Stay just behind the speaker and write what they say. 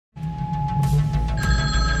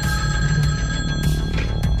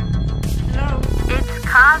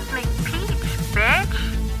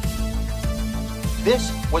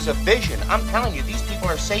This was a vision. I'm telling you, these people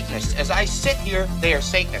are Satanists. As I sit here, they are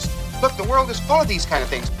Satanists. Look, the world is full of these kind of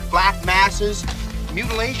things. Black masses,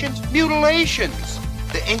 mutilations.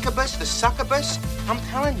 The incubus, the succubus. I'm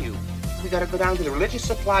telling you, we got to go down to the religious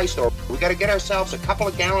supply store. We got to get ourselves a couple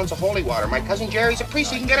of gallons of holy water. My cousin Jerry's a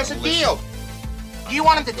priest. He can get us a deal. Do you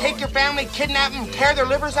want him to take your family, kidnap them, tear their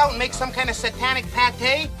livers out, and make some kind of satanic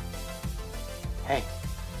pate? Hey,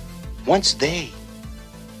 once they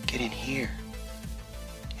get in here,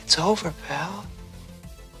 it's over, pal.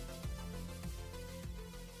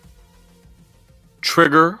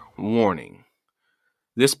 Trigger warning.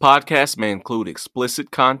 This podcast may include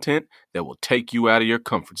explicit content that will take you out of your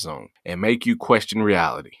comfort zone and make you question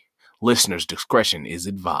reality. Listeners' discretion is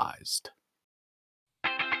advised.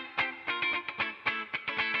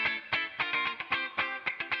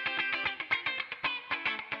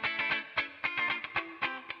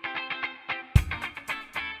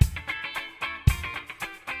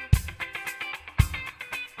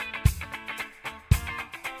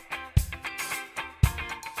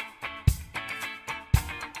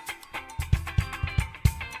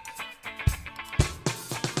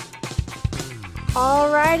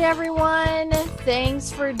 All right, everyone.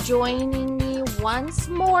 Thanks for joining me once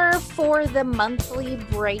more for the monthly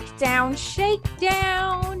breakdown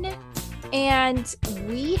shakedown. And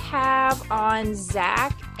we have on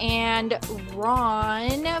Zach and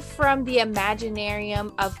Ron from the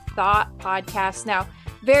Imaginarium of Thought podcast. Now,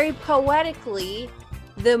 very poetically,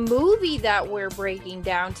 the movie that we're breaking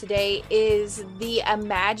down today is the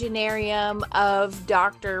Imaginarium of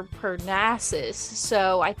Dr. Parnassus.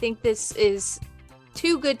 So I think this is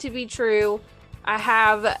too good to be true. I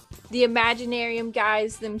have the Imaginarium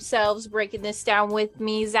guys themselves breaking this down with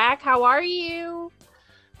me. Zach, how are you?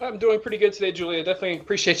 I'm doing pretty good today, Julia. Definitely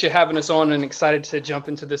appreciate you having us on and excited to jump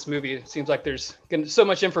into this movie. It seems like there's so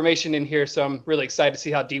much information in here, so I'm really excited to see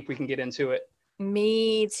how deep we can get into it.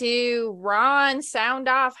 Me too. Ron, sound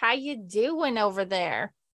off. How you doing over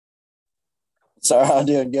there? Sorry, I'm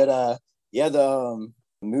doing good. The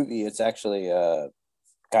movie, it's actually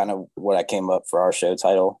kind of what I came up for our show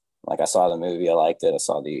title. Like, I saw the movie, I liked it. I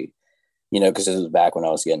saw because this was back when I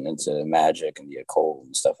was getting into magic and the occult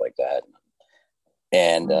and stuff like that.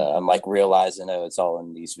 And I'm like realizing, it's all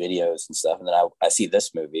in these videos and stuff. And then I see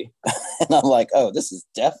this movie and I'm like, oh, this is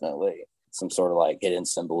definitely some sort of like hidden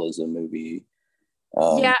symbolism movie.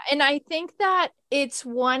 Yeah, and I think that it's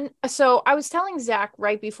one. So I was telling Zach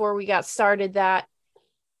right before we got started that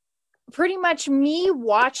pretty much me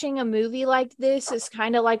watching a movie like this is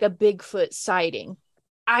kind of like a Bigfoot sighting.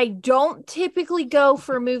 I don't typically go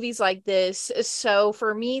for movies like this. So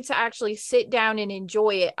for me to actually sit down and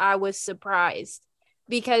enjoy it, I was surprised.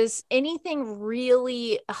 Because anything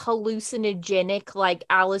really hallucinogenic like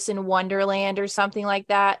Alice in Wonderland or something like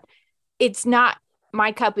that, it's not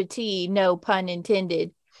my cup of tea, no pun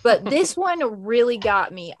intended. But this one really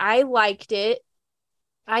got me. I liked it.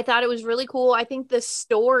 I thought it was really cool. I think the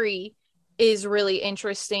story is really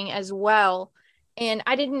interesting as well. And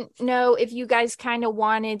I didn't know if you guys kind of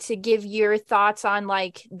wanted to give your thoughts on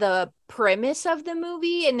like the premise of the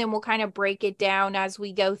movie, and then we'll kind of break it down as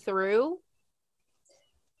we go through.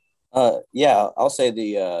 I'll say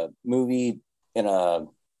the movie in a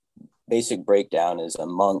basic breakdown is a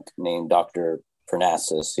monk named Dr.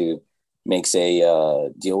 Parnassus who makes a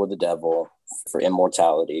deal with the devil for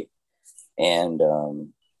immortality. And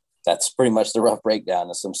that's pretty much the rough breakdown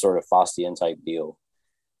of some sort of Faustian type deal.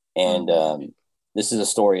 And this is a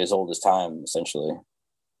story as old as time, essentially.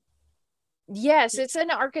 Yes, it's an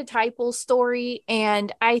archetypal story.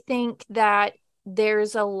 And I think that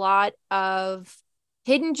there's a lot of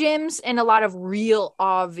hidden gems and a lot of real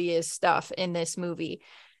obvious stuff in this movie.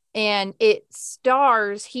 And it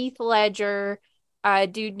stars Heath Ledger, a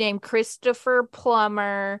dude named Christopher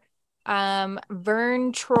Plummer, Vern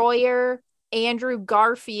Troyer, Andrew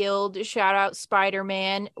Garfield, shout out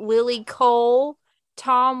Spider-Man, Lily Cole,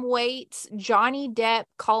 Tom Waits, Johnny Depp,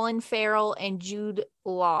 Colin Farrell, and Jude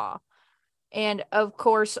Law. And of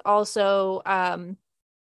course, also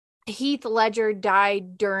Heath Ledger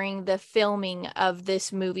died during the filming of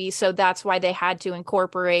this movie, so that's why they had to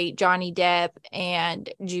incorporate Johnny Depp and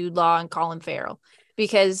Jude Law and Colin Farrell,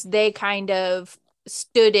 because they kind of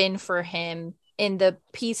stood in for him in the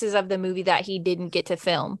pieces of the movie that he didn't get to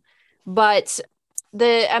film. But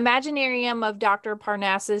the Imaginarium of Dr.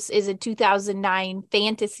 Parnassus is a 2009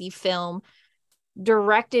 fantasy film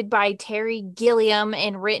directed by Terry Gilliam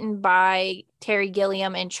and written by Terry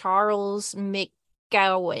Gilliam and Charles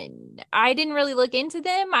McGowan. I didn't really look into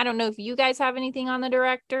them. I don't know if you guys have anything on the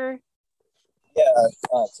director.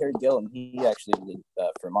 Terry Gilliam, he actually did,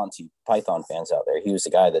 for Monty Python fans out there, he was the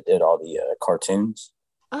guy that did all the cartoons.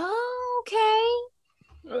 Oh,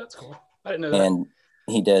 okay. Oh, that's cool. I didn't know that. And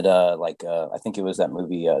he did I think it was that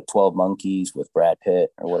movie 12 Monkeys with Brad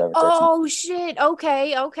Pitt or whatever. 13. Oh shit.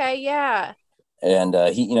 Okay, yeah. And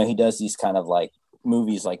he does these kind of like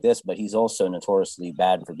movies like this, but he's also notoriously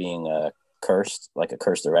bad for being a cursed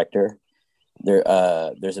director.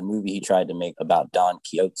 There's a movie he tried to make about Don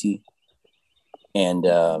Quixote,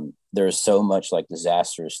 and there's so much like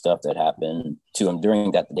disastrous stuff that happened to him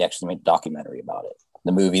during that they actually made a documentary about it.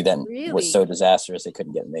 The movie then was so disastrous it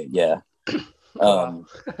couldn't get made. Yeah.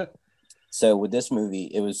 So with this movie,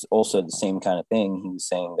 it was also the same kind of thing. He was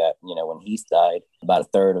saying that, when Heath died about a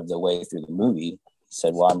third of the way through the movie, he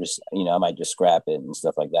said, well, I'm just, I might just scrap it and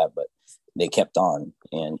stuff like that. But they kept on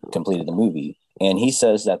and completed the movie. And he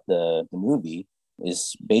says that the movie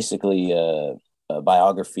is basically a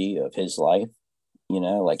biography of his life.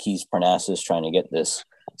 Like he's Parnassus trying to get this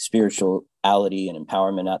spirituality and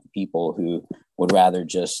empowerment out to people who would rather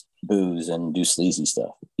just booze and do sleazy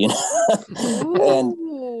stuff,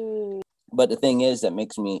 But the thing is that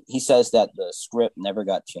he says that the script never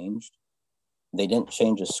got changed. They didn't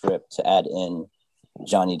change the script to add in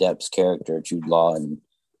Johnny Depp's character, Jude Law, and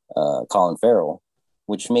Colin Farrell,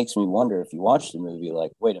 which makes me wonder, if you watch the movie,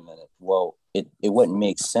 like, wait a minute, well, it wouldn't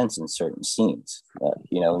make sense in certain scenes,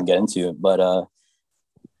 and get into it. But,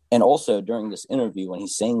 and also during this interview, when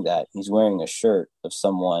he's saying that, he's wearing a shirt of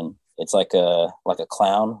someone. It's like a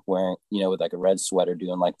clown wearing, with like a red sweater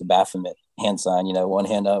doing like the Baphomet hand sign, one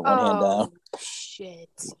hand up, one hand down. Shit.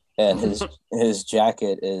 And his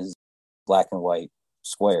jacket is black and white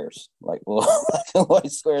squares, like black and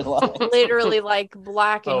white square lines. Literally like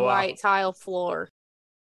black and white tile floor.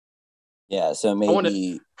 Yeah, so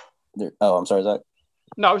maybe. I'm sorry, Zach.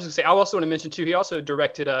 No, I was just saying. I also want to mention too. He also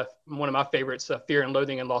directed one of my favorites, Fear and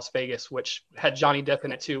Loathing in Las Vegas, which had Johnny Depp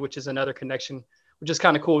in it too, which is another connection, which is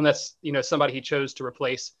kind of cool. And that's somebody he chose to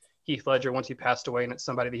replace Heath Ledger once he passed away, and it's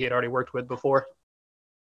somebody that he had already worked with before.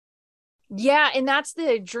 Yeah, and that's the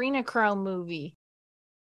Adrenochrome movie.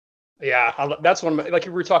 Yeah, that's one. Like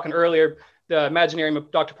we were talking earlier, the Imaginarium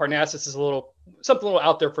of Dr. Parnassus is something a little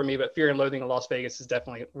out there for me, but Fear and Loathing in Las Vegas is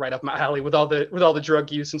definitely right up my alley with all the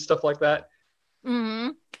drug use and stuff like that. Mm-hmm.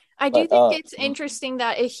 I do think it's interesting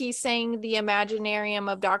that he's saying the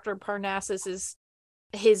Imaginarium of Dr. Parnassus is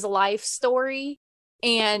his life story,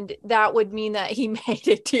 and that would mean that he made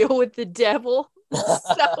a deal with the devil.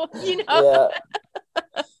 So, Yeah.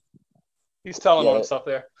 He's telling on himself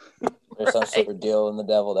there. There's some sort of deal in the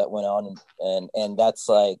devil that went on, and that's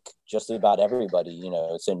like just about everybody,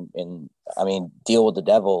 it's deal with the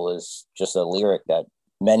devil is just a lyric that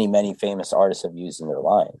many, many famous artists have used in their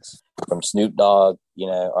lines, from Snoop Dogg,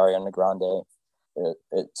 Ariana Grande.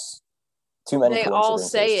 It's too many. They all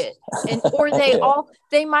say it, or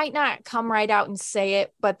they might not come right out and say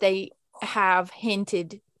it, but they have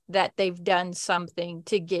hinted that they've done something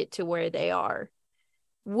to get to where they are,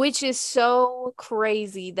 which is so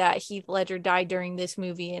crazy that Heath Ledger died during this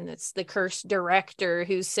movie, and it's the cursed director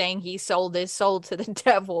who's saying he sold his soul to the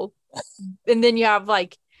devil. And then you have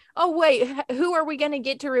like, oh wait, who are we going to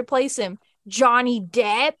get to replace him? Johnny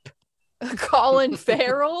Depp? Colin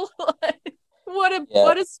Farrell?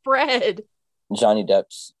 What a spread. Johnny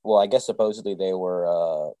Depp's, well, I guess supposedly they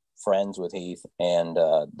were friends with Heath, and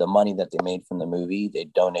the money that they made from the movie, they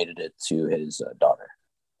donated it to his daughter.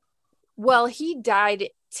 Well, he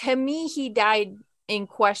died in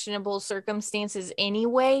questionable circumstances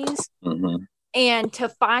anyways. Mm-hmm. And to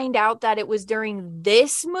find out that it was during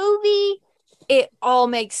this movie, it all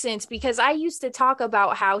makes sense, because I used to talk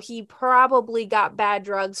about how he probably got bad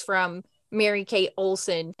drugs from Mary-Kate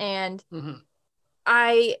Olsen. And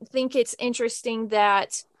I think it's interesting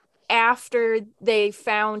that after they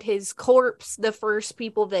found his corpse, the first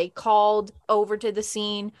people they called over to the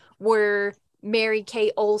scene were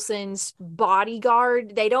Mary-Kate Olsen's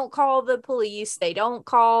bodyguard. They don't call the police. They don't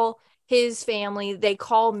call his family. They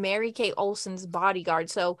call Mary-Kate Olsen's bodyguard.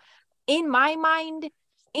 So in my mind,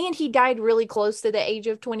 and he died really close to the age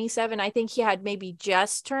of 27. I think he had maybe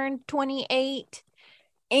just turned 28.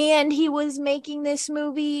 And he was making this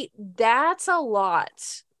movie. That's a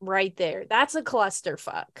lot right there. That's a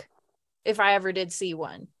clusterfuck, if I ever did see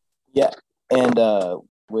one. Yeah. And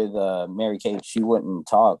with Mary-Kate, she wouldn't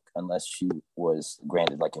talk unless she was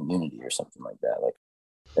granted like immunity or something like that.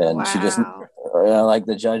 She just, like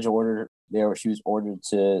the judge ordered there, she was ordered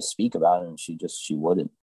to speak about it, and she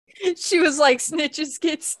wouldn't. She was like, snitches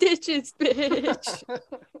get stitches, bitch.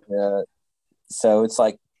 Yeah. So it's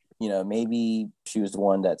like, maybe she was the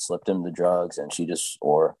one that slipped him the drugs, and she just,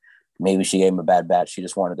 or maybe she gave him a bad batch. She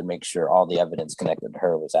just wanted to make sure all the evidence connected to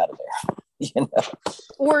her was out of there. You know?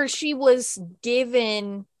 Or she was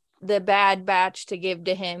given the bad batch to give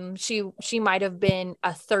to him. She might have been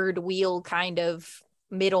a third wheel kind of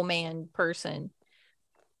middleman person.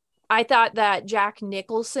 I thought that Jack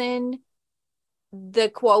Nicholson, the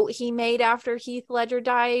quote he made after Heath Ledger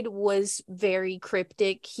died was very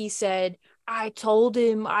cryptic. He said, I told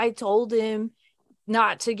him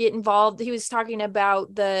not to get involved. He was talking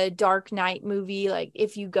about the Dark Knight movie. Like,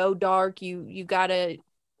 if you go dark, you gotta,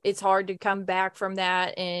 it's hard to come back from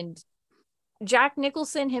that. And Jack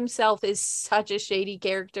Nicholson himself is such a shady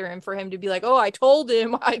character. And for him to be like, oh, I told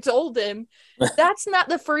him, that's not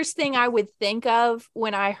the first thing I would think of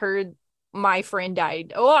when I heard my friend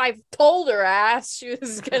died. Oh, I've told her ass she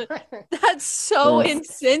was gonna. That's so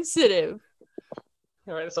insensitive.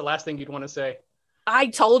 All right, that's the last thing you'd want to say. I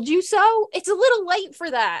told you so. It's a little late for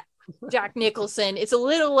that, Jack Nicholson. It's a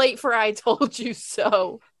little late for I told you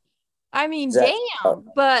so. I mean, damn.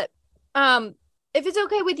 But if it's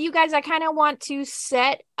okay with you guys, I kind of want to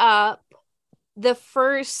set up the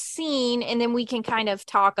first scene and then we can kind of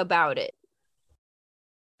talk about it.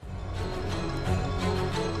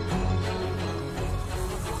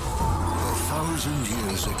 1,000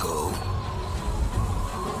 years ago,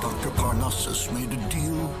 Dr. Parnassus made a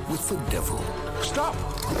deal with the devil. Stop!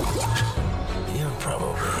 You're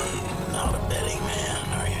probably not a betting man,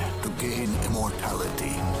 are you? To gain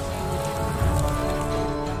immortality.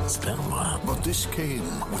 It's been a while. But this came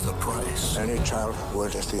with a price. Any child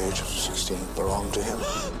born at the age of 16 belonged to him.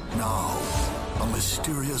 Now, a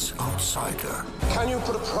mysterious outsider Can you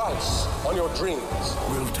put a price on your dreams?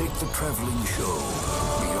 will take the traveling show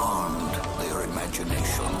beyond their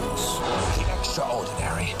imaginations. The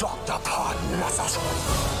extraordinary Dr. Parnassus.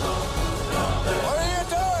 What are you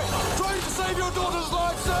doing? Trying to save your daughter's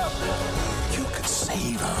life, sir? You could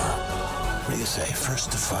save her. What do you say?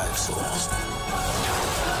 First to 5 souls.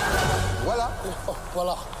 Voila. Oh,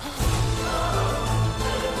 voila.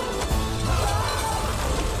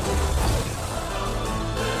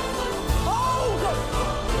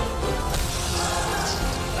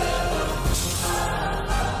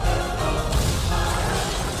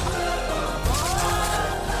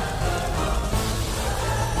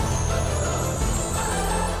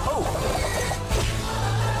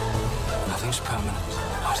 Nothing's permanent,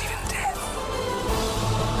 not even death.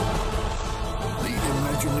 The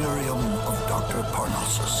Imaginarium of Dr.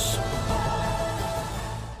 Parnassus.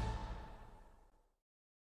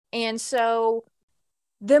 And so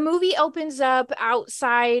the movie opens up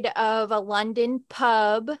outside of a London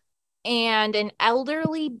pub, and an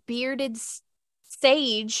elderly bearded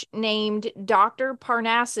sage named Dr.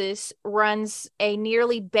 Parnassus runs a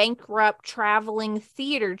nearly bankrupt traveling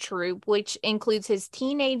theater troupe, which includes his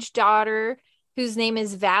teenage daughter, whose name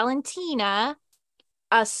is Valentina,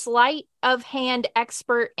 a sleight of hand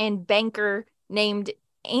expert and banker named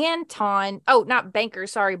Anton. Oh, not banker,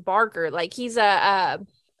 sorry, Barker. Like, he's a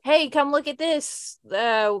hey, come look at this.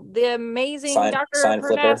 The amazing Dr.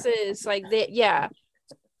 Parnassus. Like that, yeah.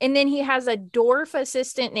 And then he has a dwarf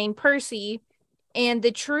assistant named Percy. And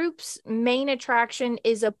the troupe's main attraction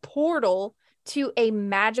is a portal to a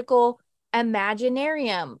magical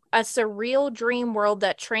Imaginarium, a surreal dream world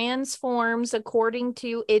that transforms according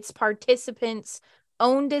to its participants'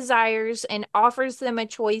 own desires and offers them a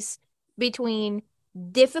choice between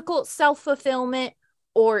difficult self-fulfillment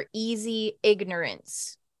or easy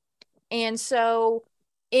ignorance. And so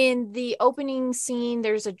in the opening scene,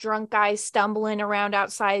 there's a drunk guy stumbling around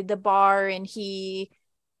outside the bar, and he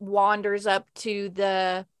wanders up to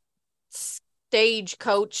the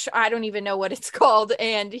stagecoach. I don't even know what it's called.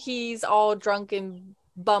 And he's all drunk and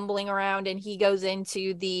bumbling around, and he goes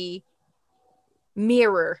into the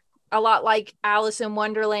mirror. A lot like Alice in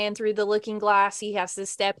Wonderland through the looking glass. He has to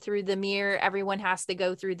step through the mirror. Everyone has to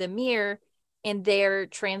go through the mirror, and they're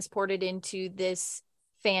transported into this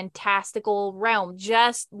fantastical realm,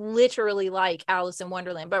 just literally like Alice in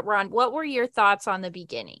Wonderland. But Ron, what were your thoughts on the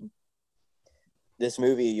beginning? This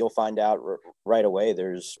movie, you'll find out right away.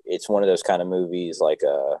 It's one of those kind of movies like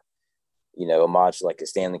homage like a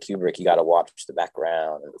Stanley Kubrick. You got to watch the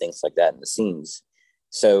background and things like that in the scenes.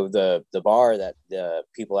 So the bar that the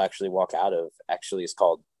people actually walk out of actually is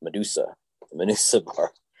called Medusa, the Medusa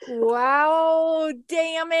bar. Wow,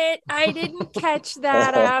 damn it. I didn't catch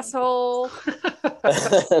that, asshole.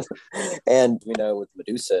 And, with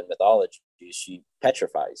Medusa in mythology, she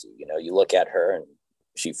petrifies you. You look at her and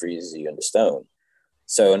she freezes you into stone.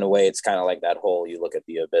 So in a way, it's kind of like that whole, you look at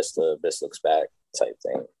the abyss looks back type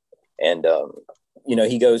thing. And,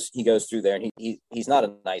 he goes through there, and he's not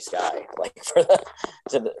a nice guy, like for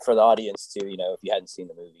the audience too, if you hadn't seen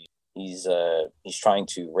the movie. he's trying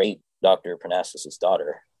to rape Dr. Parnassus's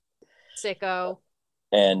daughter. Sicko.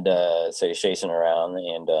 And so he's chasing around,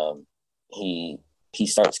 and he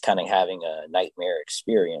starts kind of having a nightmare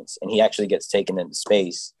experience, and he actually gets taken into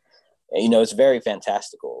space. And, you know, it's very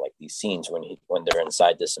fantastical, like these scenes when they're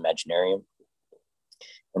inside this Imaginarium,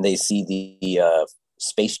 and they see the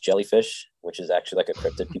space jellyfish, which is actually like a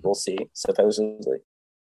cryptid people see, supposedly.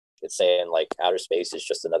 It's saying like outer space is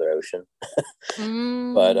just another ocean.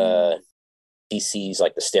 But he sees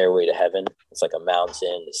like the stairway to heaven. It's like a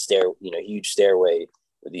mountain, huge stairway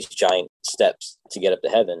with these giant steps to get up to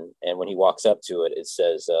heaven. And when he walks up to it, it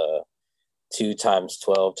says 2 times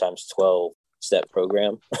 12 times 12 step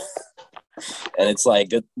program. And it's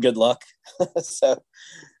like good luck. So,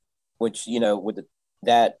 which, you know, with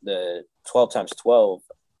the 12 times 12,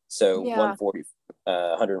 so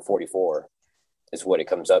 144 is what it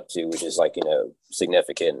comes up to, which is like, you know,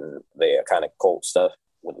 significant and the kind of cult stuff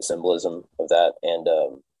with the symbolism of that. And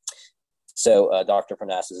so Dr.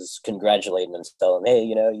 Parnassus is congratulating them, telling him, hey,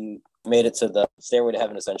 you know, you made it to the stairway to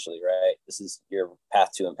heaven, essentially, right? This is your path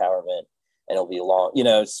to empowerment, and it'll be long, you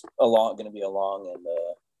know, it's going to be a long and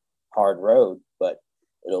hard road, but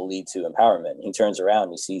it'll lead to empowerment. And he turns around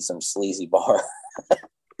and he sees some sleazy bar,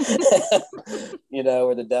 you know,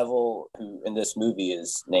 where the devil, who in this movie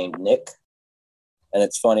is named Nick. And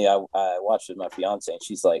it's funny, I watched it with my fiance, and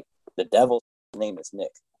she's like, the devil's name is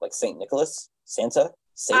Nick, like Saint Nicholas, Santa.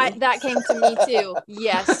 That came to me too.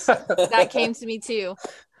 Yes, that came to me too.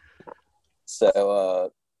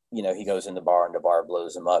 So, you know, he goes in the bar, and the bar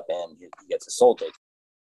blows him up, and he gets his soul taken.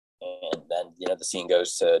 And then, you know, the scene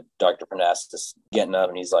goes to Dr. Parnassus getting up,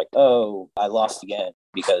 and he's like, oh, I lost again,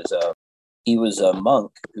 because he was a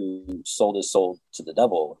monk who sold his soul to the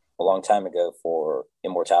devil a long time ago for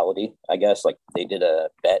immortality, I guess. Like, they did a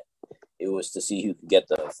bet. It was to see who could get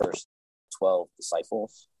the first 12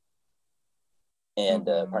 disciples. And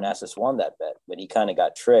Parnassus won that bet, but he kind of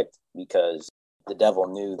got tricked because the devil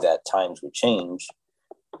knew that times would change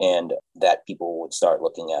and that people would start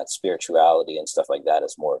looking at spirituality and stuff like that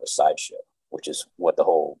as more of a sideshow, which is what the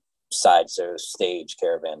whole sideshow stage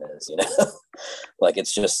caravan is, you know. Like,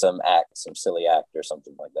 it's just some silly act or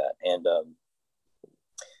something like that. And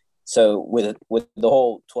so with the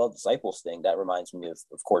whole 12 disciples thing, that reminds me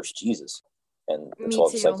of course, Jesus and the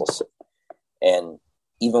 12 disciples. And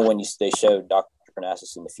even when they showed Dr.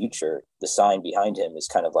 Parnassus in the future, the sign behind him is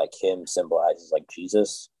kind of like him, symbolizes like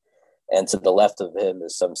Jesus, and to the left of him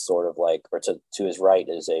is some sort of like, or to his right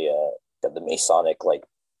is the Masonic like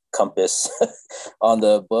compass on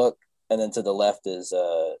the book, and then to the left is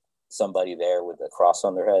somebody there with a cross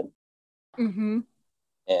on their head. And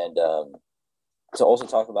to also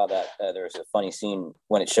talk about that, there's a funny scene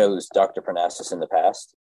when it shows Dr. Parnassus in the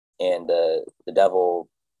past, and the devil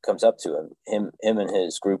comes up to him and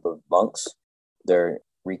his group of monks. They're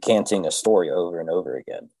recanting a story over and over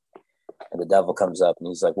again, and the devil comes up and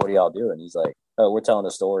he's like, what are y'all doing? He's like, oh, we're telling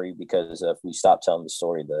a story because if we stop telling the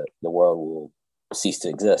story, the world will cease to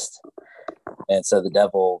exist. And so the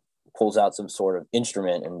devil pulls out some sort of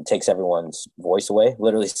instrument and takes everyone's voice away,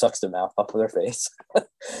 literally sucks the mouth off of their face.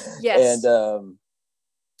 Yes.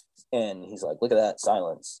 And he's like, look at that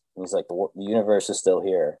silence. And he's like, the universe is still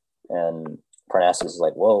here. And Parnassus is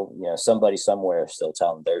like, well, you know, somebody somewhere is still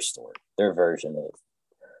telling their story, their version of,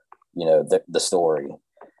 you know, the story.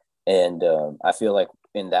 And I feel like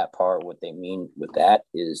in that part, what they mean with that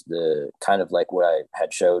is the kind of like what I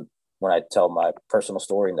had showed when I tell my personal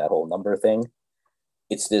story and that whole number thing.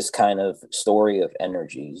 It's this kind of story of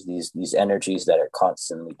energies, these energies that are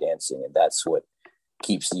constantly dancing, and that's what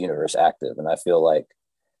keeps the universe active. And I feel like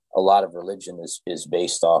a lot of religion is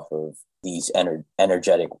based off of these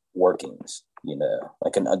energetic workings, you know,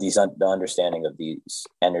 like the understanding of these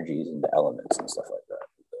energies and the elements and stuff like that,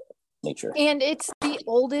 nature. And it's the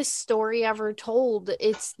oldest story ever told.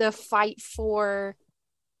 It's the fight for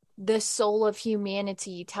the soul of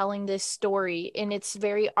humanity, telling this story, and it's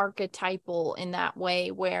very archetypal in that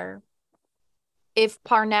way, where if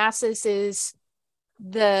Parnassus is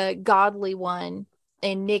the godly one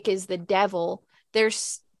and Nick is the devil,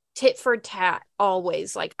 there's tit for tat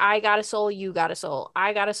always, like, I got a soul, you got a soul,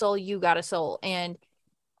 I got a soul, you got a soul. And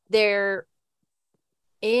they're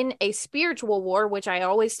in a spiritual war, which I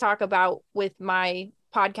always talk about with my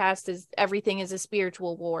podcast, is everything is a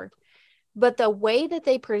spiritual war. But the way that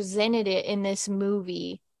they presented it in this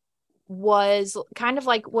movie was kind of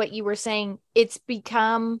like what you were saying. It's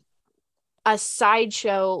become a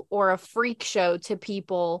sideshow or a freak show to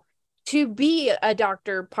people to be a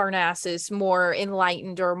Dr. Parnassus more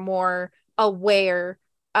enlightened or more aware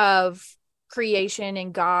of creation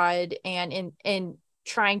and God and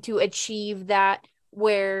trying to achieve that,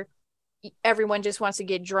 where everyone just wants to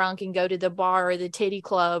get drunk and go to the bar or the titty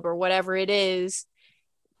club or whatever it is.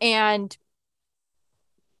 And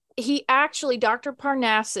he actually, Dr.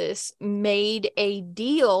 Parnassus, made a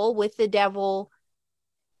deal with the devil.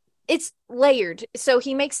 It's layered. So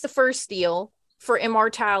he makes the first deal for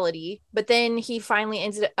immortality, but then he finally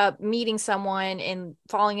ends up meeting someone and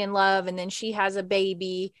falling in love, and then she has a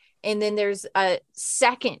baby. And then there's a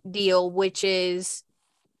second deal, which is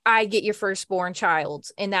I get your firstborn child,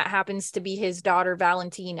 and that happens to be his daughter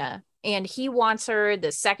Valentina, and he wants her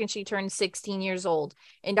the second she turns 16 years old.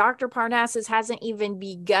 And Dr. Parnassus hasn't even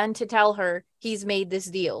begun to tell her he's made this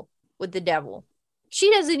deal with the devil. She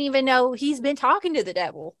doesn't even know he's been talking to the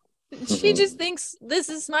devil. She just thinks, this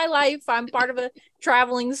is my life, I'm part of a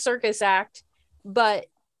traveling circus act. But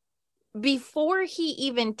before he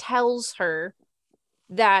even tells her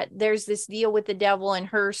that there's this deal with the devil and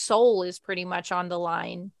her soul is pretty much on the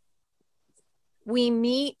line, we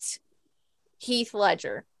meet Heath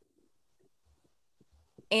Ledger.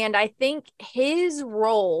 And I think his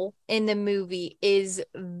role in the movie is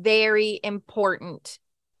very important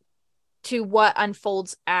to what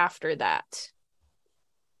unfolds after that.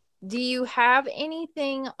 Do you have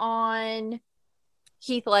anything on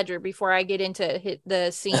Heath Ledger before I get into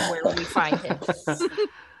the scene where we find him?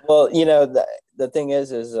 Well, the thing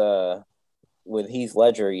is with Heath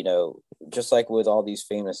Ledger, just like with all these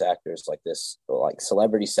famous actors like this, like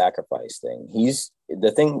celebrity sacrifice thing,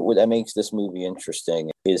 the thing that makes this movie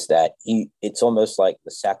interesting is that it's almost like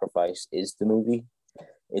the sacrifice is the movie.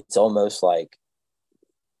 It's almost like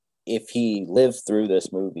if he lived through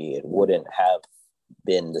this movie, it wouldn't have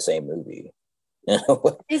been the same movie.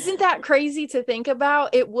 Isn't that crazy to think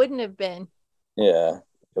about? It wouldn't have been. Yeah,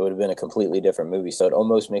 it would have been a completely different movie. So it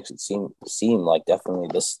almost makes it seem like definitely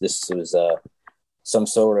this was some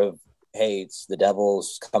sort of, hey, it's the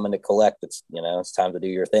devil's coming to collect. It's it's time to do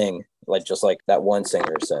your thing. Just like that one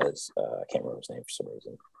singer says, I can't remember his name for some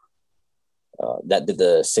reason. That did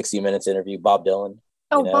the 60 Minutes interview, Bob Dylan.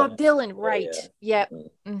 Oh, Bob Dylan, right? Yeah. Yep.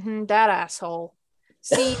 Mm-hmm, that asshole.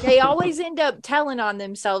 See, they always end up telling on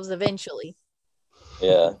themselves eventually.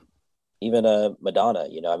 Yeah. Even Madonna,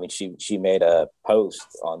 she made a post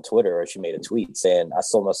on Twitter, or she made a tweet saying, "I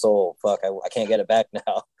sold my soul. Fuck, I can't get it back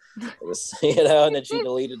now." It was, and then she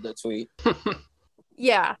deleted the tweet.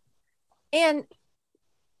 Yeah. And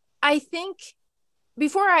I think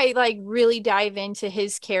before I really dive into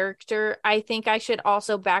his character, I think I should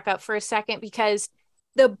also back up for a second, because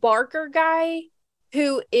the Barker guy,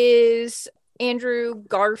 who is Andrew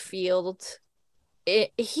Garfield,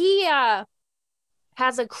 he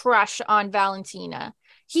has a crush on Valentina.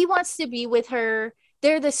 He wants to be with her.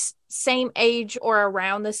 They're the same age or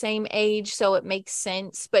around the same age, so it makes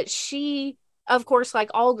sense. But she, of course,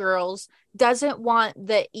 like all girls, doesn't want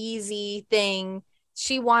the easy thing.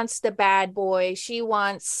 She wants the bad boy. She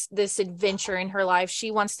wants this adventure in her life. She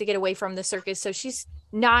wants to get away from the circus. So she's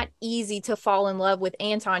not easy to fall in love with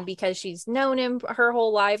Anton, because she's known him her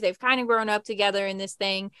whole life. They've kind of grown up together in this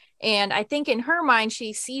thing. And I think in her mind,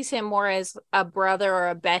 she sees him more as a brother or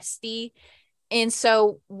a bestie. And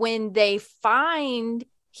so when they find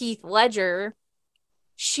Heath Ledger,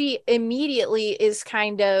 she immediately is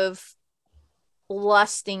kind of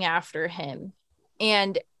lusting after him.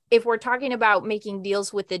 And if we're talking about making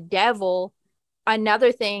deals with the devil,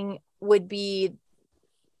 another thing would be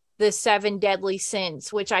the 7 deadly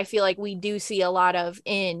sins, which I feel like we do see a lot of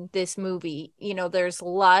in this movie. There's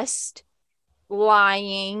lust,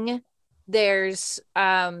 lying, there's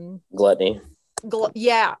gluttony.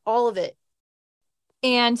 Yeah, all of it.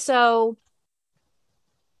 And so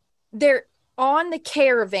they're on the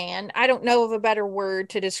caravan. I don't know of a better word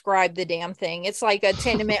to describe the damn thing. It's like a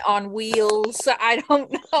tenement on wheels. I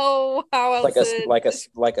don't know how else. Like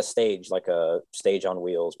a stage on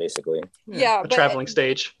wheels, basically. Yeah, a traveling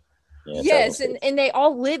stage. Yeah, yes, and they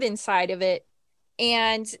all live inside of it.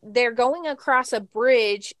 And they're going across a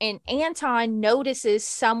bridge, and Anton notices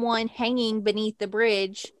someone hanging beneath the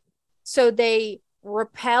bridge. So they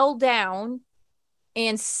rappel down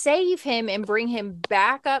and save him and bring him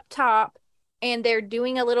back up top. And they're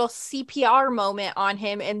doing a little CPR moment on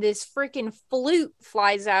him, and this freaking flute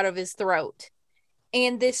flies out of his throat.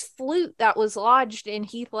 And this flute that was lodged in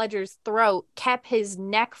Heath Ledger's throat kept his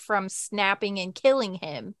neck from snapping and killing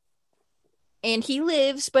him. And he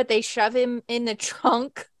lives, but they shove him in the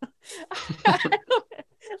trunk.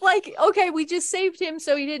 Okay, we just saved him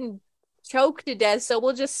so he didn't choke to death, so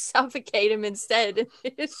we'll just suffocate him instead.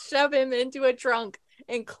 Just shove him into a trunk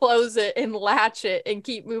and close it and latch it and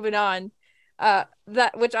keep moving on.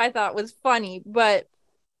 That, which I thought was funny. But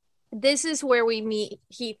this is where we meet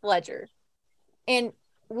Heath Ledger. And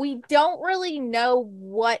we don't really know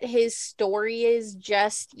what his story is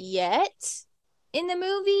just yet in the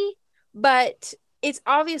movie, but it's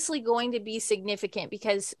obviously going to be significant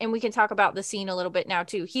because, and we can talk about the scene a little bit now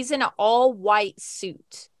too. He's in an all white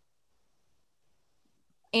suit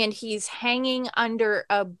and he's hanging under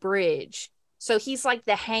a bridge. So he's like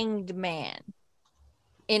the hanged man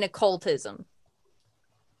in occultism.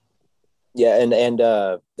 Yeah, and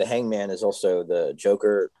the hangman is also the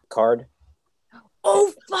Joker card.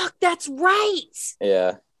 Oh fuck, that's right.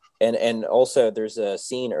 Yeah. And also there's a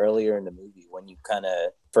scene earlier in the movie when you kind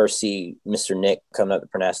of first see Mr. Nick coming up to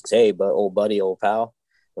Parnassus, hey, but old buddy, old pal,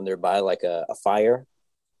 when they're by like a fire.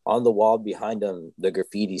 On the wall behind them, the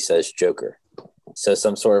graffiti says Joker. So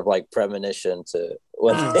some sort of like premonition to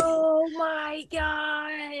when Oh my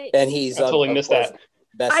god. And he's I totally missed that.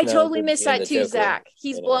 I totally missed that too, Joker, Zach.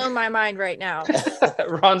 He's blowing my mind right now.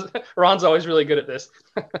 Ron's always really good at this.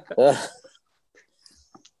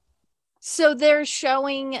 So they're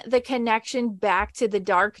showing the connection back to the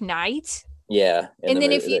Dark Knight. Yeah. And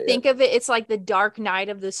then if you think of it, it's like the Dark Knight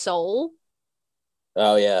of the soul.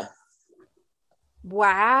 Oh, yeah.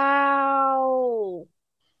 Wow.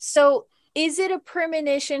 So is it a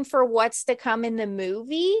premonition for what's to come in the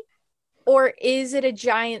movie? Or is it a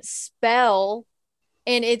giant spell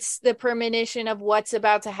and it's the premonition of what's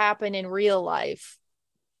about to happen in real life?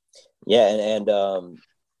 Yeah, and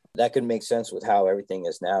that could make sense with how everything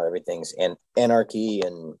is now. Everything's anarchy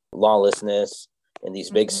and lawlessness in these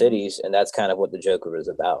big cities, and that's kind of what the Joker is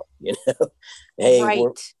about. You know, hey,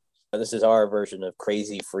 right. This is our version of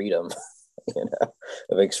crazy freedom, you know,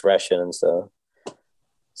 of expression and stuff.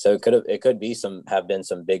 So it could be have been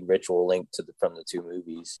some big ritual linked from the two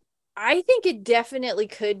movies. I think it definitely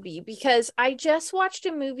could be because I just watched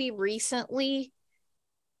a movie recently,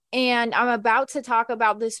 and I'm about to talk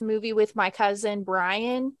about this movie with my cousin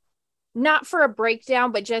Brian. Not for a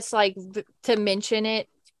breakdown, but just like to mention it.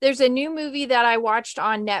 There's a new movie that I watched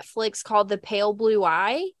on Netflix called The Pale Blue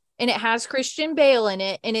Eye, and it has Christian Bale in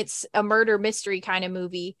it, and it's a murder mystery kind of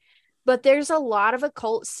movie. But there's a lot of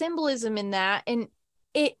occult symbolism in that, and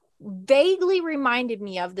it vaguely reminded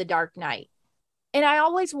me of The Dark Knight. And I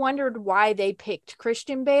always wondered why they picked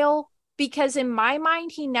Christian Bale, because in my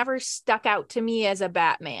mind, he never stuck out to me as a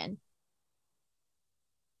Batman.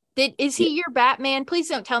 Is he your Batman? Please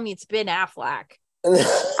don't tell me it's Ben Affleck.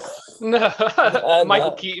 No,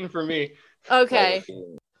 Michael Keaton for me. Okay.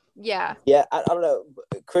 Yeah. Yeah, I don't know.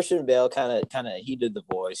 Christian Bale kind of he did the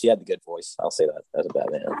voice. He had the good voice. I'll say that as a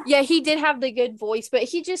Batman. Yeah, he did have the good voice, but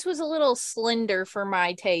he just was a little slender for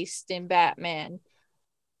my taste in Batman.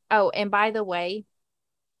 Oh, and by the way,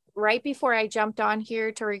 right before I jumped on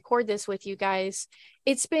here to record this with you guys,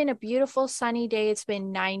 it's been a beautiful sunny day. It's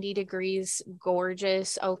been 90 degrees,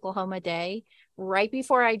 gorgeous Oklahoma day. Right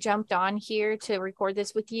before I jumped on here to record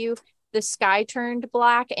this with you, the sky turned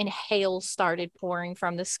black and hail started pouring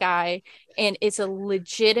from the sky. And it's a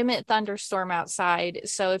legitimate thunderstorm outside.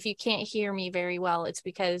 So if you can't hear me very well, it's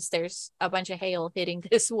because there's a bunch of hail hitting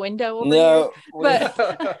this window over here.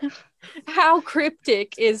 But how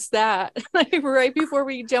cryptic is that? Like right before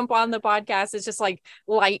we jump on the podcast, it's just like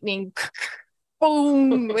lightning,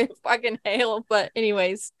 boom, with fucking hail. But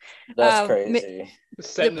anyways, that's crazy.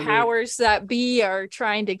 The powers that be are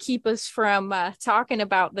trying to keep us from talking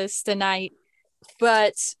about this tonight.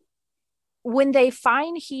 But when they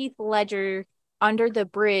find Heath Ledger under the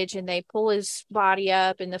bridge and they pull his body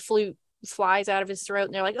up and the flute flies out of his throat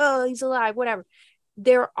and they're like, oh, he's alive, whatever.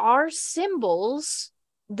 There are symbols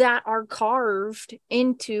that are carved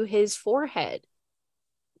into his forehead.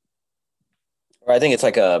 Or I think it's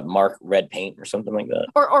like a mark red paint or something like that.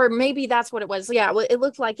 Or maybe that's what it was. Yeah, it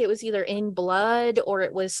looked like it was either in blood or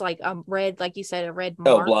it was like a red, like you said, a red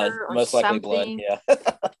marker. Oh, blood. Most likely blood, yeah.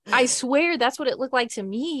 I swear that's what it looked like to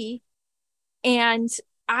me. And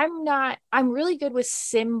I'm really good with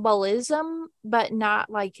symbolism, but not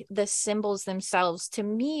like the symbols themselves. To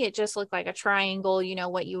me, it just looked like a triangle, you know,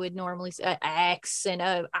 what you would normally say, an X and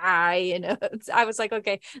an I. And I was like,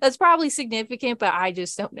 okay, that's probably significant, but I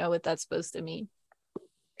just don't know what that's supposed to mean.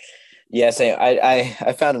 Yeah, same.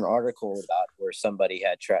 I found an article about where somebody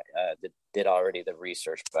had did already the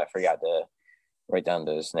research, but I forgot to write down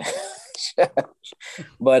those names.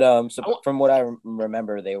 But so from what I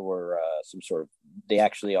remember, they were they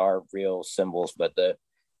actually are real symbols, but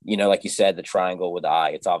like you said, the triangle with the eye,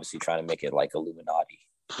 it's obviously trying to make it like Illuminati,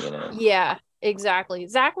 you know? Yeah, exactly.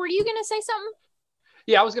 Zach, were you gonna say something?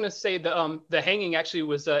 Yeah, I was gonna say the hanging actually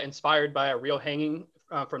was inspired by a real hanging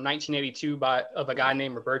from 1982 of a guy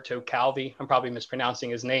named Roberto Calvi. I'm probably mispronouncing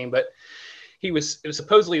his name, but it was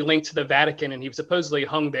supposedly linked to the Vatican, and he was supposedly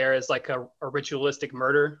hung there as like a ritualistic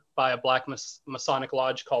murder by a black Masonic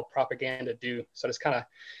lodge called Propaganda Due. So it's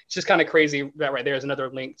just kind of crazy. That right there is another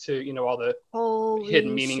link to, you know, all the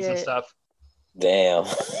hidden meanings and stuff. Damn.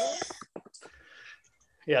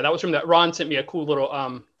 Yeah, that was from that. Ron sent me a cool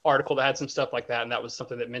little article that had some stuff like that, and that was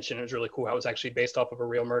something that mentioned it was really cool how it was actually based off of a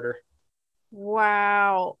real murder.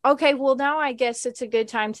 Wow. Okay, well now I guess it's a good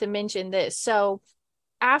time to mention this. So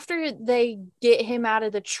after they get him out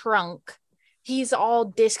of the trunk, he's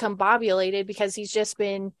all discombobulated because he's just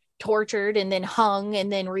been tortured and then hung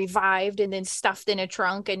and then revived and then stuffed in a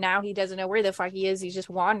trunk, and now he doesn't know where the fuck he is. He's just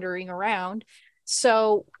wandering around.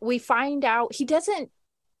 So we find out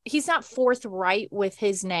he's not forthright with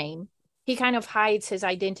his name. He kind of hides his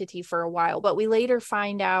identity for a while, but we later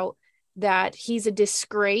find out that he's a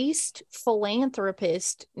disgraced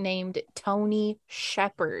philanthropist named Tony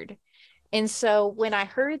Shepard. And so when I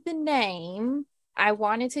heard the name, I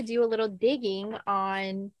wanted to do a little digging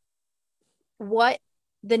on what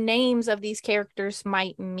the names of these characters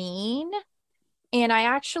might mean. And I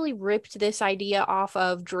actually ripped this idea off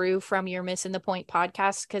of Drew from You're Missing the Point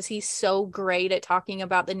podcast because he's so great at talking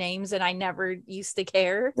about the names and I never used to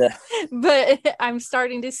care. Yeah. But I'm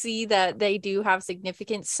starting to see that they do have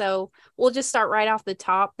significance. So we'll just start right off the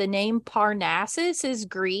top. The name Parnassus is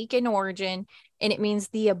Greek in origin, and it means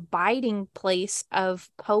the abiding place of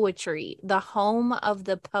poetry, the home of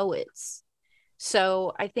the poets.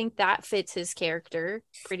 So I think that fits his character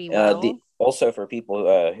pretty well. Also, for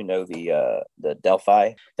people who know the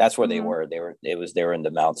Delphi, that's where they were. They were in the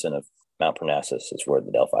mountain of Mount Parnassus. Is where the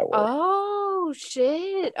Delphi were. Oh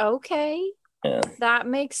shit! Okay, yeah, that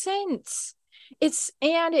makes sense.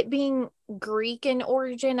 It being Greek in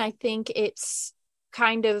origin, I think it's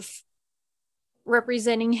kind of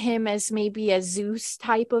representing him as maybe a Zeus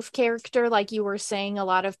type of character. Like you were saying, a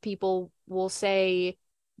lot of people will say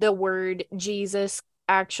the word Jesus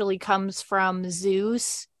actually comes from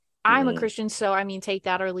Zeus. I'm a Christian, so I mean, take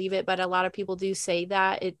that or leave it. But a lot of people do say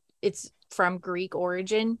that it's from Greek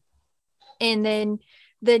origin. And then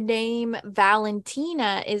the name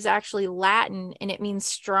Valentina is actually Latin, and it means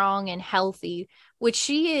strong and healthy, which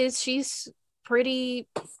she is. She's pretty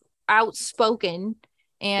outspoken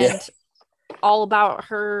and all about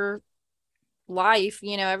her life.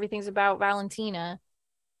 You know, everything's about Valentina.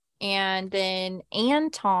 And then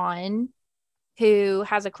Anton, who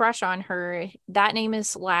has a crush on her, that name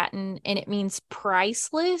is Latin and it means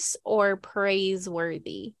priceless or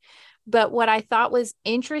praiseworthy. But what I thought was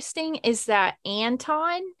interesting is that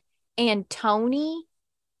Anton and Tony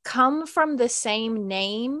come from the same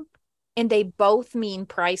name and they both mean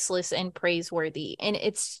priceless and praiseworthy. And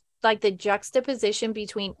it's like the juxtaposition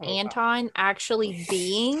between Anton actually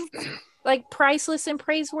being like priceless and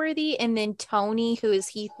praiseworthy, and then Tony, who is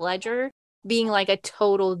Heath Ledger, being like a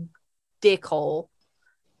total dickhole.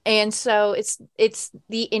 And so it's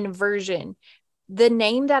the inversion. The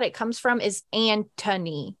name that it comes from is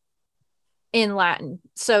Antony in Latin.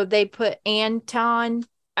 So they put Anton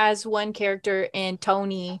as one character and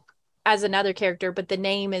Tony as another character, but the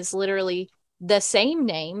name is literally the same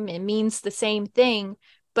name. It means the same thing,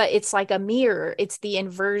 but it's like a mirror. It's the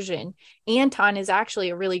inversion. Anton is actually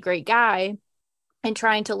a really great guy and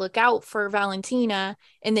trying to look out for Valentina,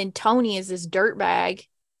 and then Tony is this dirtbag,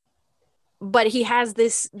 but he has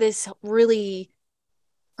this really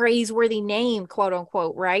praiseworthy name, quote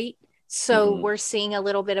unquote, right? So we're seeing a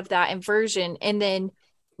little bit of that inversion. And then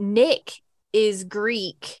Nick is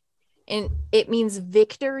Greek, and it means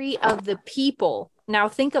victory of the people. Now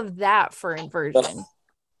think of that for inversion.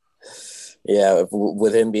 Yeah,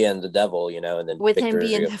 with him being the devil, you know, and then with him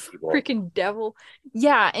being the freaking devil.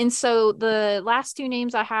 Yeah, and so the last two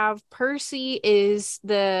names I have, Percy is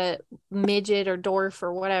the midget or dwarf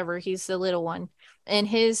or whatever. He's the little one. And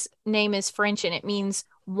his name is French, and it means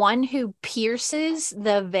one who pierces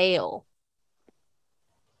the veil.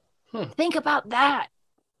 Think about that.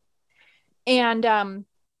 And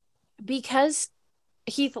because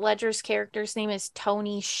Heath Ledger's character's name is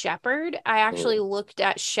Tony Shepard, I actually looked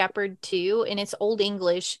at Shepherd too, and it's Old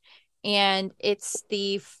English, and it's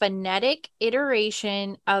the phonetic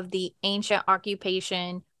iteration of the ancient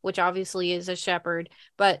occupation, which obviously is a shepherd,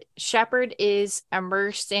 but shepherd is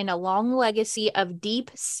immersed in a long legacy of deep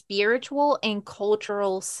spiritual and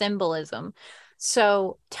cultural symbolism.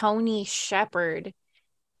 So Tony Shepard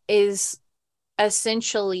is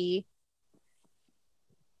essentially,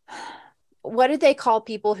 what did they call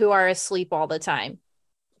people who are asleep all the time?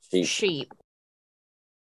 Sheep.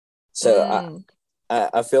 So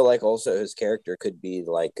I feel like also his character could be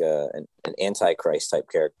like an antichrist type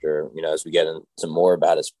character, you know, as we get into more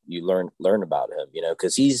about it, you learn about him, you know,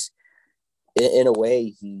 because he's in a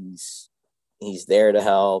way, he's there to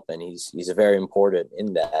help, and he's very important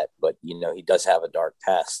in that. But he does have a dark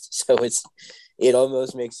past, so it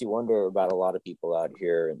almost makes you wonder about a lot of people out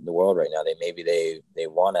here in the world right now. They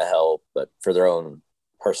want to help, but for their own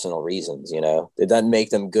personal reasons. It doesn't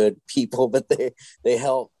make them good people, but they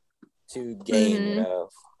help to gain.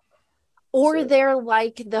 Or So. they're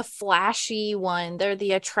like the flashy one, they're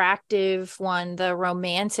the attractive one, the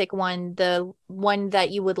romantic one, the one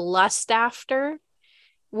that you would lust after.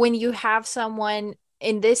 When you have someone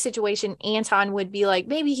in this situation, Anton would be like,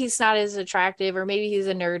 maybe he's not as attractive, or maybe he's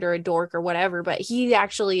a nerd or a dork or whatever, but he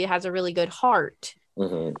actually has a really good heart.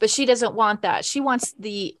 Mm-hmm. But she doesn't want that. She wants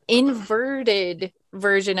the inverted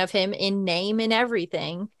version of him in name and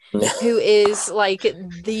everything, who is like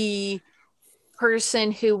the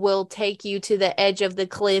person who will take you to the edge of the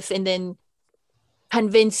cliff and then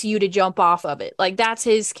convince you to jump off of it. Like, that's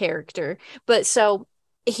his character. But so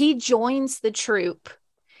he joins the troop,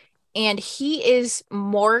 and he is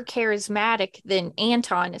more charismatic than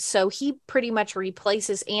Anton. So he pretty much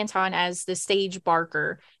replaces Anton as the stage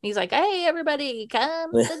barker. He's like, hey, everybody,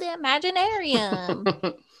 come to the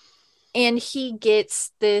Imaginarium. And he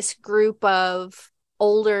gets this group of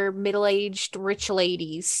older, middle-aged, rich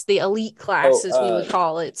ladies, the elite class, as we would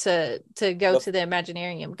call it, to go to the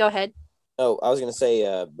Imaginarium. Go ahead. Oh, I was going to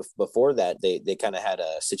say, before that, they kind of had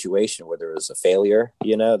a situation where there was a failure.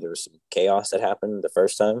 There was some chaos that happened the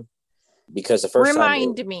first time. Because the first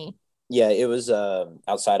Remind time... me. Yeah, it was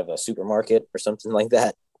outside of a supermarket or something like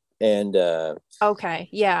that. And... okay,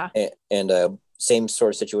 yeah. And same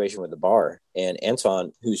sort of situation with the bar. And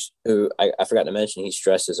Anton, who I forgot to mention, he's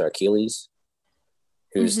dressed as Achilles,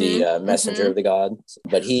 who's the messenger of the gods.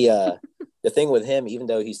 But he, the thing with him, even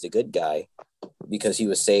though he's the good guy, because he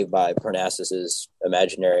was saved by Parnassus's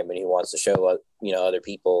Imaginarium, and he wants to show other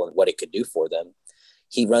people and what it could do for them,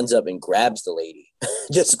 he runs up and grabs the lady,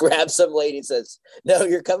 just grabs some lady and says, "No,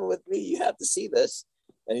 you're coming with me. You have to see this."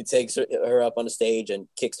 And he takes her up on the stage and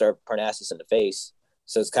kicks Parnassus in the face.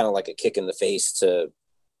 So it's kind of like a kick in the face to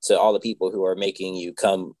all the people who are making you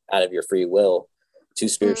come out of your free will to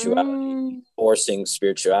spirituality, forcing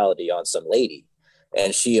spirituality on some lady.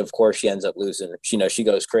 And she, of course, she ends up losing. She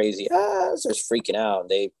goes crazy, starts freaking out. And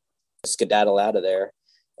they skedaddle out of there,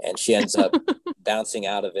 and she ends up bouncing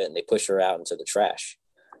out of it, and they push her out into the trash.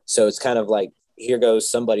 So it's kind of like, here goes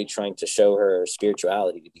somebody trying to show her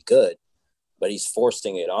spirituality to be good, but he's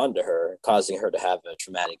forcing it onto her, causing her to have a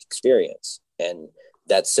traumatic experience. And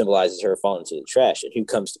that symbolizes her falling into the trash. And who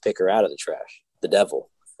comes to pick her out of the trash? The devil.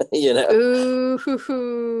 Ooh,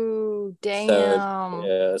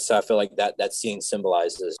 damn. So I feel like that scene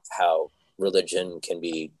symbolizes how religion can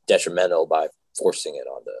be detrimental by forcing it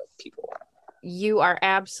onto people. You are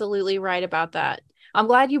absolutely right about that. I'm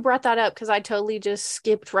glad you brought that up, because I totally just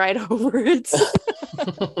skipped right over it.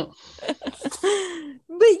 But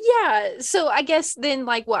yeah, so I guess then,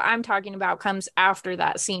 like, what I'm talking about comes after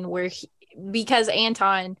that scene where because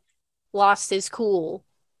Anton lost his cool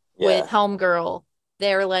with Homegirl,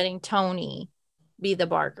 they're letting Tony be the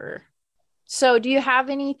barker. So do you have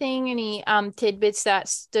any tidbits that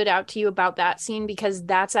stood out to you about that scene? Because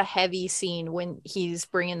that's a heavy scene when he's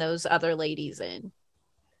bringing those other ladies in.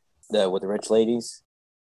 With the rich ladies?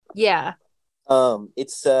 Yeah.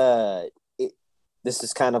 This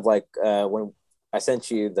is kind of like when I sent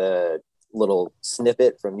you the little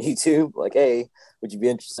snippet from YouTube, like, hey, would you be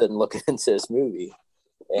interested in looking into this movie?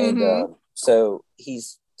 And so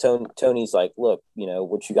Tony's like, look,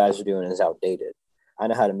 what you guys are doing is outdated. I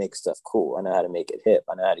know how to make stuff cool. I know how to make it hip.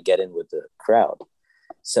 I know how to get in with the crowd.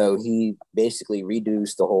 So he basically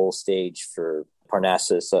reduced the whole stage for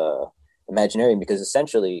Parnassus Imaginarium, because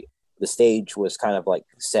essentially the stage was kind of like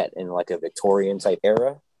set in like a Victorian type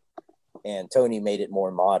era. And Tony made it more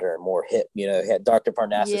modern, more hip. He had Dr.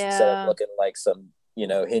 Parnassus instead of looking like some,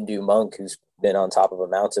 Hindu monk who's been on top of a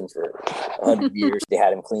mountain for 100 years. They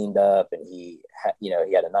had him cleaned up, and he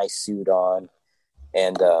had a nice suit on.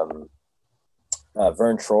 And Vern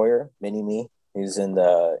Troyer, Mini-Me, who's in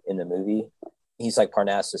the movie, he's like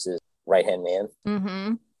Parnassus's right-hand man.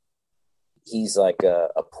 Mm-hmm. He's like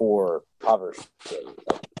a poor, impoverished kid.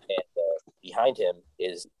 And behind him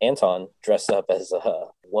is Anton dressed up as a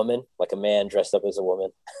woman, like a man dressed up as a woman,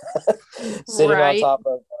 sitting on top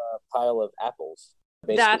of a pile of apples.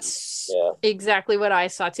 Basically. That's exactly what I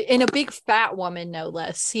saw too. And a big fat woman, no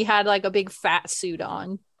less. He had like a big fat suit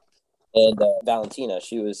on. And Valentina,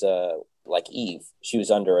 she was like Eve. She was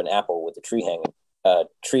under an apple with a tree hanging.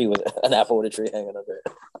 Tree with an apple with a tree hanging under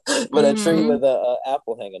it. But a tree with a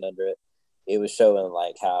apple hanging under it. It was showing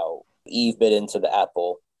like how Eve bit into the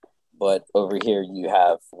apple. But over here, you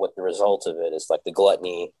have what the result of it is, like the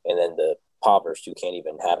gluttony, and then paupers who can't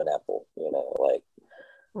even have an apple, like.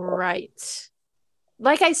 Right.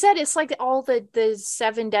 Like I said, it's like all the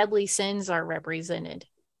 7 deadly sins are represented.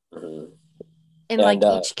 Mm-hmm. And like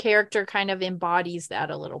each character kind of embodies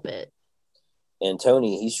that a little bit. And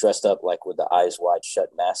Tony, he's dressed up like with the eyes wide shut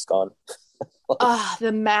mask on.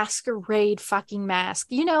 The masquerade fucking mask.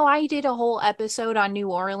 I did a whole episode on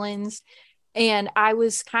New Orleans, and I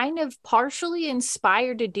was kind of partially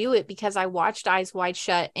inspired to do it because I watched Eyes Wide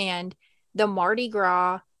Shut, and the Mardi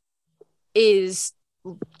Gras is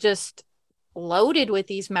just loaded with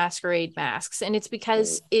these masquerade masks, and it's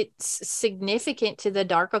because it's significant to the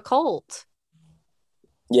dark occult.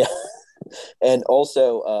 Yeah. And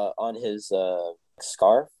also on his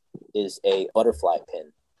scarf is a butterfly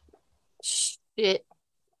pin. Shit.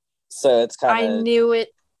 So it's kind of, I knew it.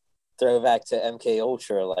 Throwback to MK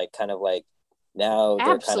Ultra, like kind of like now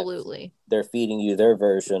Absolutely. They're feeding you their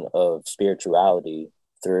version of spirituality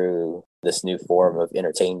through this new form of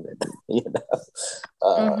entertainment,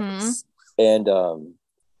 And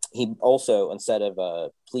he also, instead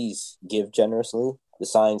of please give generously, the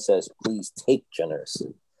sign says please take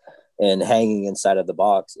generously. And hanging inside of the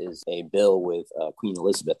box is a bill with Queen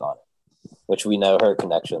Elizabeth on it, which we know her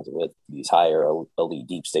connections with these higher elite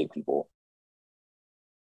deep state people.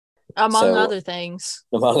 Among other things.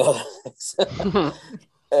 And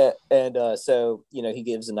so, he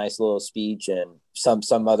gives a nice little speech, and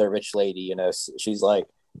some other rich lady, she's like,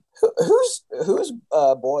 whose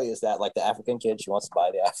boy is that? Like the African kid? She wants to buy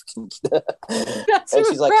the African kid. That's and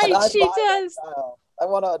she's like, right, she does. I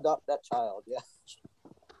want to adopt that child. Yeah.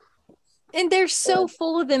 And they're so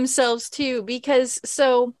full of themselves too, because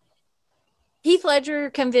Heath Ledger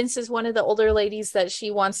convinces one of the older ladies that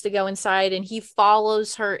she wants to go inside, and he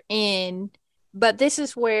follows her in. But this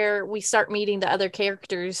is where we start meeting the other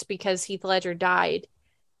characters because Heath Ledger died.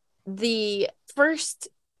 The first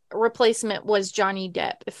replacement was Johnny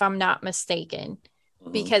Depp, if I'm not mistaken,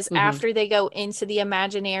 because after they go into the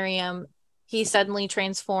Imaginarium, he suddenly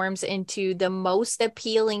transforms into the most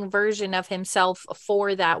appealing version of himself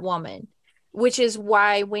for that woman. Which is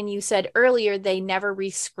why when you said earlier they never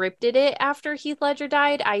rescripted it after Heath Ledger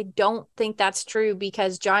died, I don't think that's true,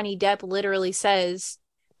 because Johnny Depp literally says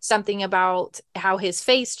something about how his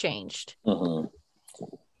face changed. Mm-hmm.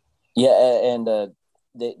 Yeah, and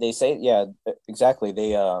they say, yeah, exactly.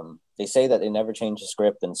 They say that they never changed the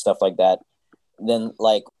script and stuff like that. Then,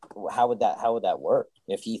 like, how would that work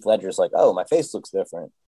if Heath Ledger's like, oh, my face looks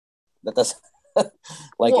different? That doesn't.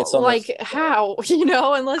 Like, well, it's almost, like how,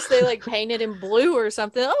 unless they like paint it in blue or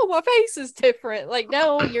something. Oh, my face is different. Like,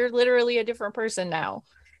 no, you're literally a different person now.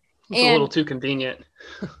 It's a little too convenient.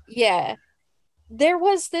 Yeah. There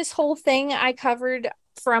was this whole thing I covered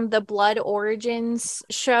from the Blood Origins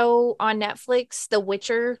show on Netflix, the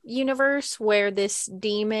Witcher universe, where this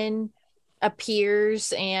demon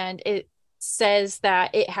appears and it says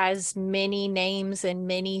that it has many names and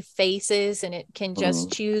many faces, and it can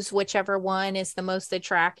just choose whichever one is the most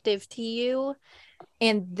attractive to you.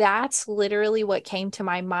 And that's literally what came to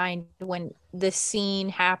my mind when the scene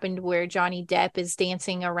happened where Johnny Depp is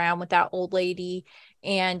dancing around with that old lady,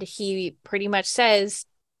 and he pretty much says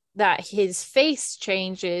that his face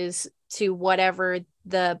changes to whatever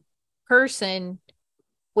the person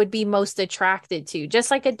would be most attracted to, just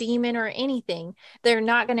like a demon or anything. They're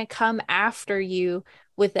not going to come after you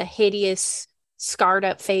with a hideous scarred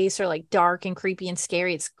up face or like dark and creepy and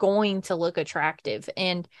scary. It's going to look attractive.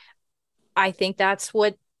 And I think that's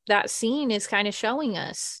what that scene is kind of showing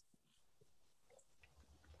us.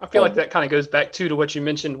 I feel like that kind of goes back to what you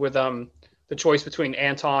mentioned with the choice between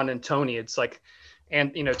Anton and Tony. It's like,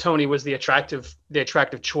 and Tony was the attractive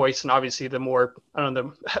choice, and obviously the more, I don't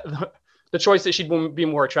know, the choice that she'd be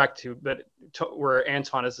more attracted to, but where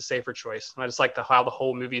Anton is the safer choice. And I just like how the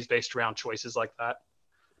whole movie is based around choices like that.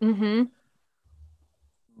 Mm-hmm.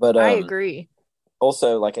 But I agree.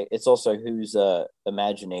 Also, like, it's also whose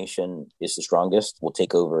imagination is the strongest will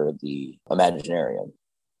take over the Imaginarium.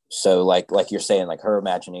 So like you're saying, like, her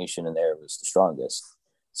imagination in there was the strongest.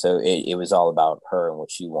 So it was all about her and what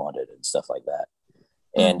she wanted and stuff like that.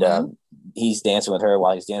 And he's dancing with her.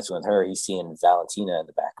 While he's dancing with her, he's seeing Valentina in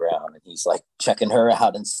the background, and he's like checking her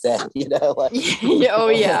out instead. Like,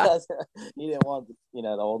 oh yeah, he didn't want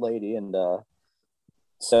the old lady, and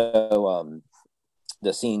so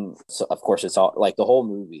the scene. So of course, it's all like the whole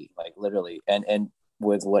movie, like literally, and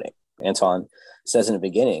with what Anton says in the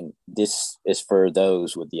beginning, this is for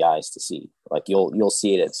those with the eyes to see. Like you'll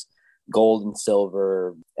see it. It's gold and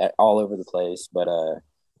silver all over the place, but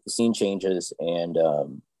the scene changes, and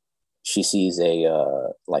she sees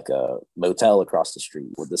a like a motel across the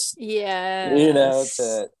street with this, Yes.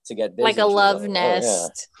 to get busy. Like a She's love like,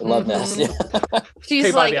 nest. oh, yeah, love nest. Mhm. Yeah. She's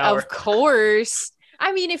Paid by like, the hour. of course.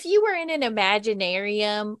 I mean, if you were in an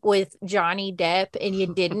Imaginarium with Johnny Depp and you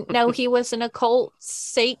didn't know he was an occult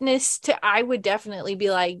Satanist, I would definitely be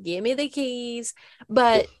like, give me the keys.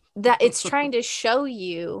 But that it's trying to show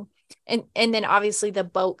you. And then obviously the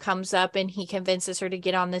boat comes up and he convinces her to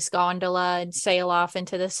get on this gondola and sail off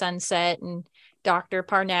into the sunset. And Dr.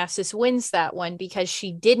 Parnassus wins that one because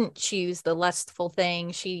she didn't choose the lustful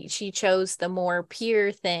thing. She chose the more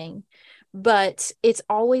pure thing. But it's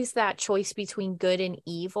always that choice between good and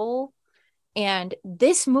evil. And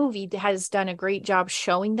this movie has done a great job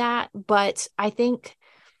showing that. But I think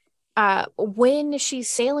when she's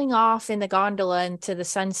sailing off in the gondola into the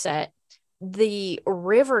sunset, the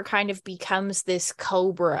river kind of becomes this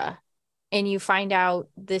cobra. And you find out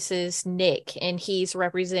this is Nick, and he's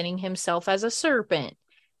representing himself as a serpent.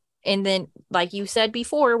 And then, like you said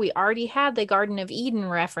before, we already had the Garden of Eden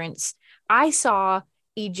reference. I saw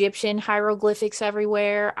Egyptian hieroglyphics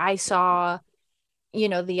everywhere. I saw,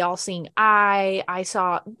 the all-seeing eye.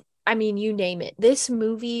 I mean, you name it. This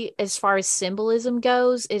movie, as far as symbolism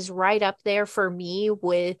goes, is right up there for me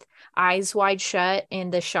with Eyes Wide Shut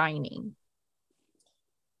and The Shining.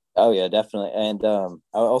 Oh yeah, definitely. And I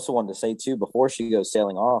also wanted to say too, before she goes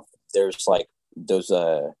sailing off, there's like those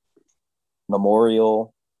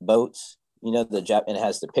memorial boats, and it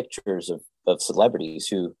has the pictures of celebrities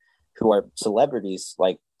who are celebrities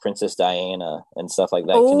like Princess Diana and stuff like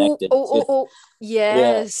that, connected to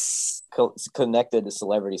yes, connected to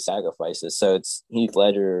celebrity sacrifices. So it's Heath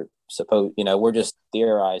Ledger we're just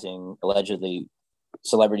theorizing allegedly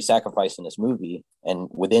celebrity sacrifice in this movie, and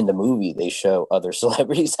within the movie they show other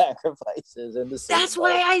celebrity sacrifices in the same that's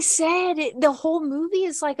why I said the whole movie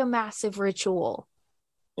is like a massive ritual.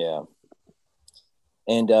 Yeah.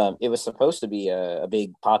 And it was supposed to be a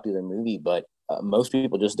big popular movie, but most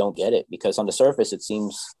people just don't get it because on the surface it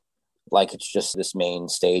seems like it's just this main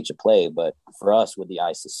stage of play, but for us with the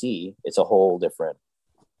eyes to see, it's a whole different,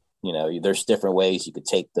 there's different ways you could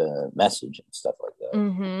take the message and stuff like that.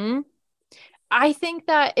 Mm-hmm. I think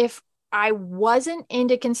that if I wasn't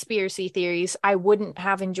into conspiracy theories, I wouldn't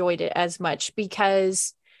have enjoyed it as much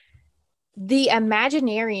because the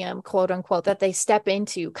Imaginarium, quote unquote, that they step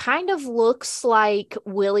into kind of looks like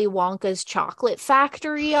Willy Wonka's chocolate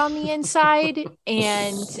factory on the inside.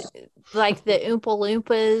 And like the Oompa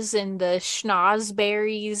Loompas and the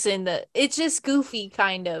schnozberries and it's just goofy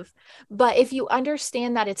kind of. But if you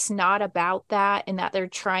understand that it's not about that and that they're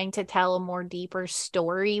trying to tell a more deeper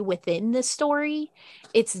story within the story,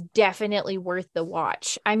 it's definitely worth the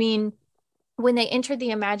watch. I mean, when they enter the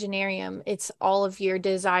Imaginarium, it's all of your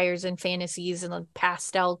desires and fantasies and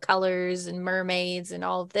pastel colors and mermaids and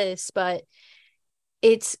all of this, but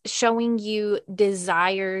it's showing you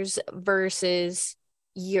desires versus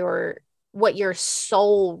what your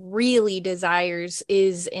soul really desires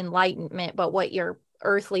is enlightenment, but what your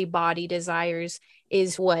earthly body desires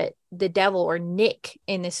is what the devil or Nick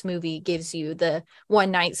in this movie gives you, the one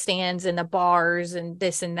night stands and the bars and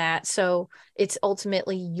this and that. So it's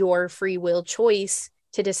ultimately your free will choice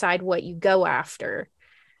to decide what you go after.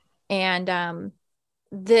 And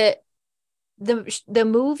the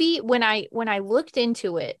movie, when I looked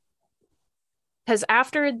into it, because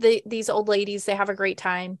after these old ladies, they have a great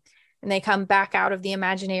time and they come back out of the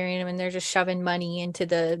Imaginarium and they're just shoving money into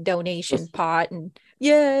the donation pot and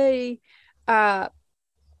yay.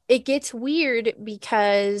 It gets weird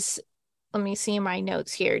because let me see my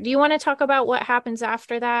notes here. Do you want to talk about what happens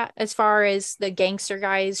after that as far as the gangster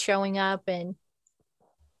guys showing up? And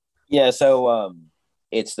yeah, so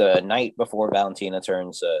it's the night before Valentina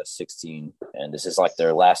turns 16, and this is like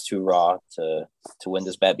their last hurrah to win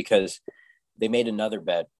this bet because they made another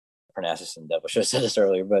bet. Parnassus and Devil should have said this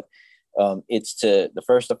earlier, but it's to the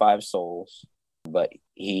first of 5 souls. But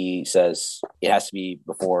he says it has to be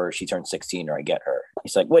before she turns 16 or I get her.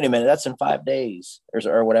 He's like, wait a minute, that's in 5 days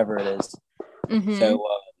or whatever it is. mm-hmm. So,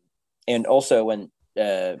 and also when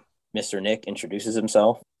Mr. Nick introduces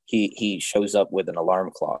himself, he shows up with an alarm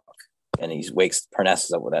clock and he wakes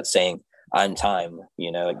Parnassus up with that saying, I'm time,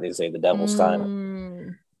 like they say the devil's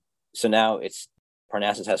time. So now it's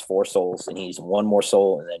Parnassus has 4 souls and he's 1 more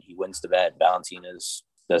soul and then he wins the bet. Valentina's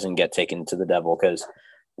doesn't get taken to the devil because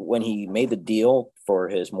when he made the deal for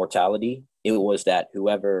his mortality, it was that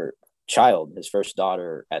whoever child, his first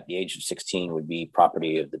daughter at the age of 16 would be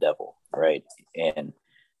property of the devil. Right.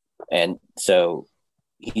 And so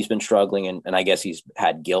he's been struggling and I guess he's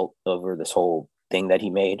had guilt over this whole thing that he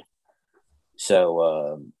made.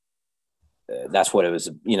 So that's what it was,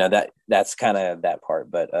 that's kind of that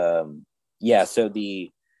part. But yeah, so the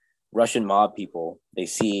Russian mob people, they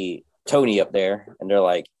see Tony up there and they're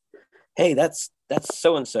like, hey, that's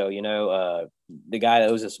so and so, the guy that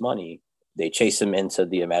owes us money. They chase him into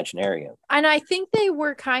the Imaginarium. And I think it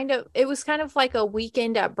was kind of like a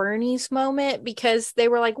Weekend at Bernie's moment, because they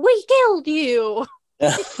were like, we killed you.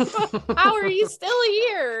 How are you still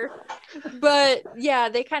here? But yeah,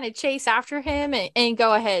 they kind of chase after him and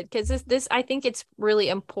go ahead, because this I think it's really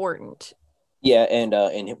important. Yeah, and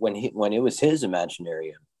when it was his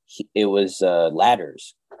Imaginarium, it was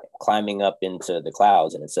ladders climbing up into the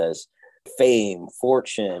clouds, and it says fame,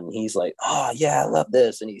 fortune. He's like, oh yeah, I love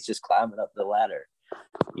this, and he's just climbing up the ladder.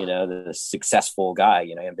 The successful guy,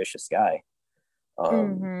 ambitious guy.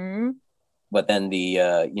 But then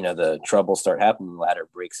the troubles start happening. The ladder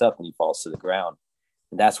breaks up and he falls to the ground.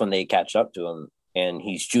 And that's when they catch up to him, and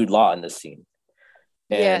he's Jude Law in this scene.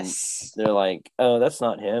 And yes, they're like, oh, that's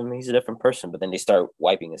not him. He's a different person. But then they start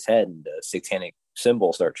wiping his head, and the satanic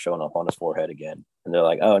symbol starts showing up on his forehead again. And they're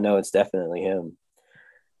like, oh no, it's definitely him.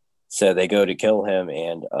 So they go to kill him,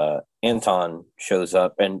 and Anton shows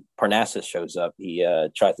up, and Parnassus shows up. He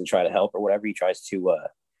tries to help or whatever. He tries to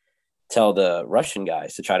tell the Russian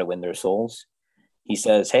guys to try to win their souls. He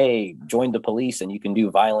says, hey, join the police and you can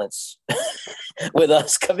do violence with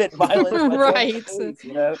us, commit violence. Right. Police,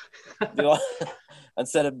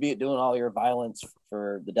 instead of doing all your violence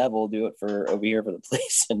for the devil, do it for over here for the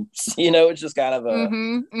police. And, it's just kind of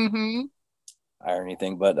a irony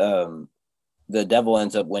thing. But the devil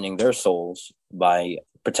ends up winning their souls by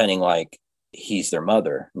pretending like he's their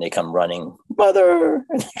mother. And they come running, mother,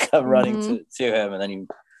 and they come running to him, and then he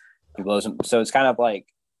blows him. So it's kind of like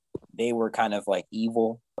they were kind of like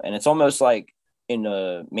evil. And it's almost like in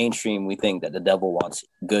the mainstream, we think that the devil wants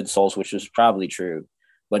good souls, which is probably true.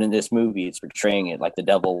 But in this movie, it's portraying it like the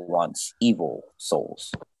devil wants evil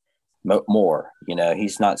souls more.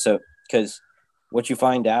 He's not so, because what you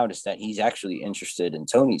find out is that he's actually interested in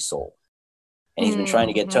Tony's soul. And he's been trying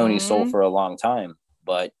to get Tony's soul for a long time,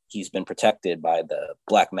 but he's been protected by the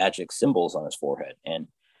black magic symbols on his forehead. And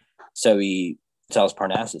so he tells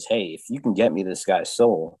Parnassus, hey, if you can get me this guy's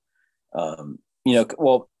soul,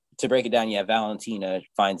 well, to break it down, Valentina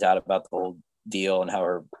finds out about the whole deal and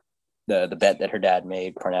how the bet that her dad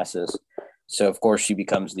made, Parnassus. So of course she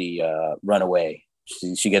becomes the runaway.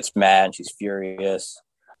 She gets mad, she's furious,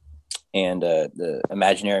 and the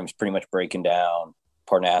Imaginarium is pretty much breaking down.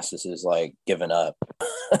 Parnassus is like giving up.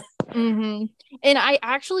 And I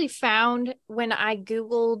actually found, when I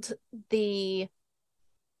Googled the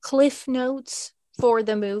cliff notes for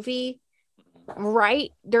the movie,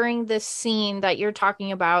 right during the scene that you're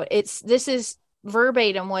talking about, this is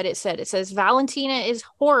verbatim what it said. It says Valentina is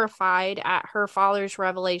horrified at her father's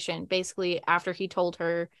revelation, basically after he told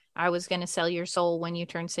her, I was going to sell your soul when you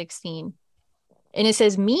turn 16. And it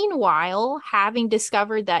says, meanwhile, having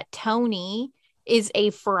discovered that Tony is a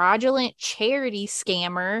fraudulent charity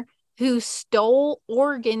scammer who stole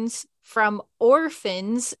organs from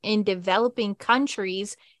orphans in developing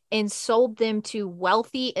countries and sold them to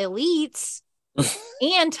wealthy elites,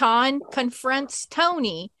 Anton confronts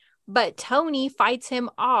Tony, but Tony fights him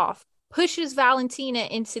off, pushes Valentina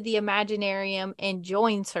into the Imaginarium, and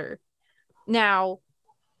joins her. Now,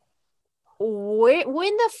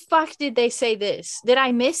 when the fuck did they say this? Did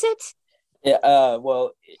I miss it? Yeah,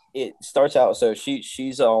 well, it starts out, so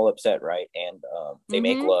she's all upset, right? And they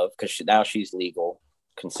make love, because now she's legal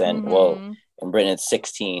consent. Well, in Britain it's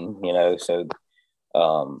 16, so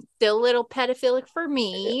still a little pedophilic for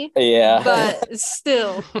me. Yeah. But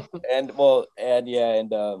still.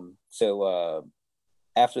 So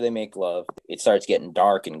after they make love, it starts getting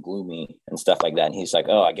dark and gloomy and stuff like that. And he's like,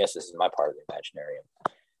 oh, I guess this is my part of the Imaginarium.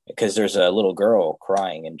 Because there's a little girl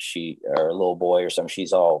crying, and or a little boy or something,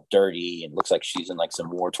 she's all dirty and looks like she's in like some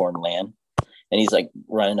war-torn land. And he's like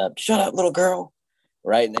running up, shut up, little girl.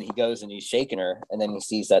 Right. And then he goes and he's shaking her, and then he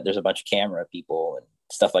sees that there's a bunch of camera people and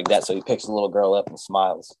stuff like that. So he picks the little girl up and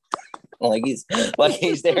smiles. like he's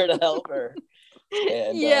there to help her.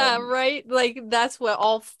 And, right. Like that's what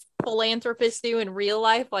all philanthropists do in real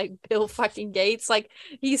life, like Bill fucking Gates. Like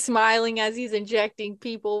he's smiling as he's injecting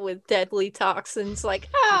people with deadly toxins, like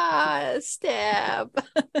stab.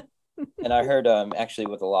 And I heard actually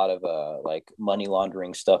with a lot of like money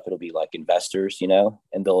laundering stuff, it'll be like investors,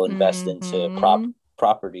 and they'll invest into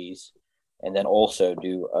properties, and then also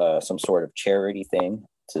do some sort of charity thing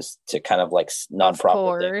to kind of like nonprofit.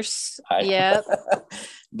 Of course. Yep.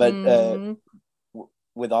 But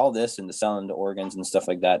with all this and the selling the organs and stuff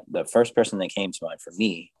like that, the first person that came to mind for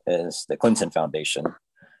me is the Clinton Foundation,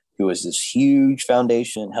 who was this huge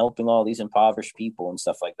foundation helping all these impoverished people and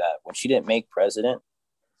stuff like that. When she didn't make president,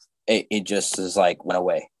 it just is like went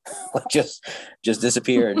away, just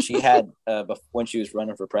disappeared. And she had when she was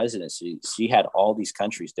running for presidency, she had all these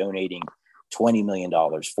countries donating $20 million,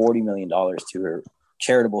 $40 million to her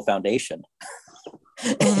charitable foundation.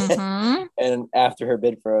 Mm-hmm. And after her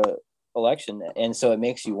bid for election, and so it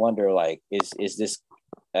makes you wonder, like, is this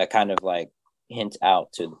a kind of like hint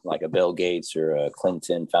out to like a Bill Gates or a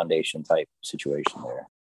Clinton Foundation type situation there?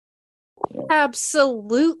 You know?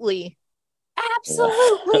 Absolutely.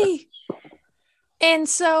 And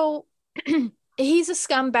so he's a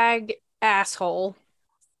scumbag asshole,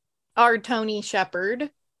 our Tony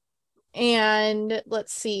Shepard. And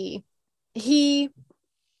let's see.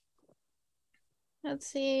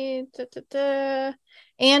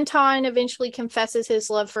 Anton eventually confesses his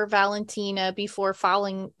love for Valentina before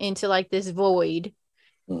falling into like this void.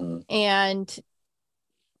 Mm-hmm. And,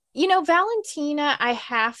 you know, Valentina, I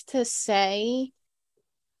have to say,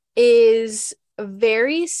 is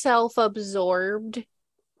very self-absorbed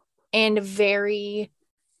and very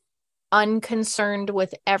unconcerned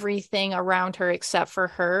with everything around her except for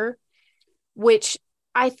her, which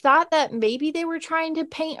I thought that maybe they were trying to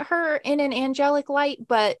paint her in an angelic light,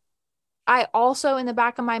 but I also in the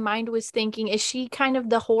back of my mind was thinking, is she kind of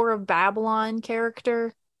the Whore of Babylon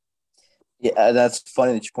character? Yeah, that's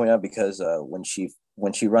funny that you point out, because when she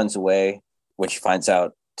runs away, when she finds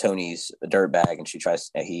out Tony's a dirtbag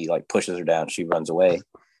and he like pushes her down, she runs away.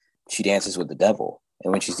 She dances with the devil,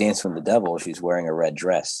 and when she's dancing with the devil, she's wearing a red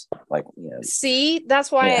dress. Like, you know, see,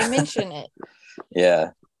 that's why I mention it.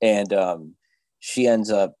 Yeah, and she ends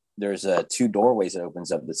up, there's two doorways that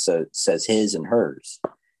opens up that says his and hers.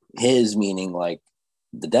 His meaning like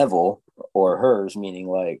the devil, or hers meaning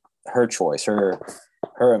like her choice, her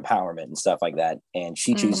empowerment and stuff like that. And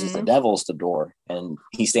she chooses the devil's the door, and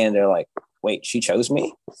he's standing there like, wait, she chose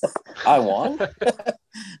me? I won?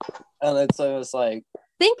 And so it's like,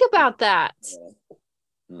 think about that.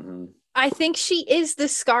 Yeah. Mm-hmm. I think she is the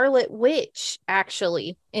Scarlet Witch,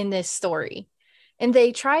 actually, in this story. And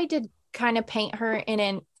they tried to kind of paint her in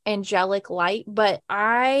an angelic light, but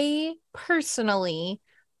I personally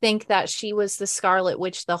think that she was the Scarlet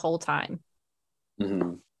Witch the whole time.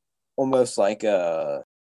 Mm-hmm. Almost like,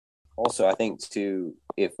 also, I think, too,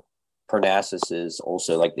 if Parnassus is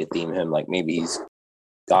also like the theme hymn, like maybe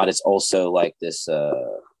God is also like this,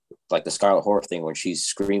 like the Scarlet Whore thing when she's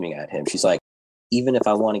screaming at him. She's like, even if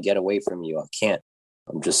I want to get away from you, I can't.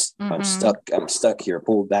 I'm stuck here,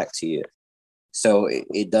 pulled back to you. So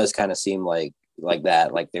it does kind of seem like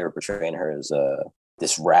that, like they were portraying her as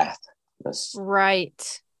this wrath.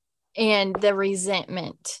 Right. And the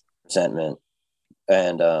resentment. And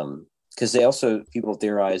because they also, people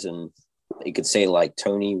theorize, and you could say like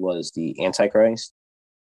Tony was the Antichrist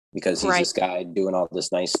because he's this guy doing all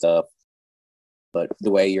this nice stuff. But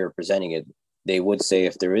the way you're presenting it, they would say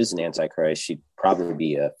if there is an Antichrist, she'd probably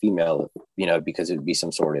be a female, you know, because it would be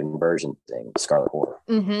some sort of inversion thing, Scarlet Whore.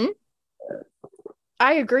 Mm-hmm.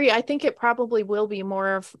 I agree. I think it probably will be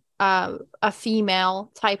more of a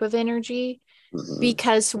female type of energy,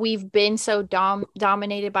 because we've been so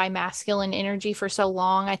dominated by masculine energy for so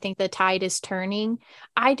long. I think the tide is turning.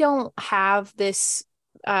 I don't have this,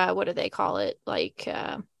 what do they call it? Like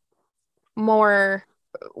more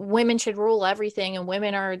women should rule everything and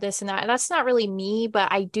women are this and that. That's not really me,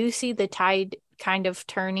 but I do see the tide kind of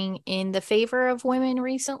turning in the favor of women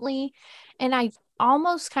recently. And I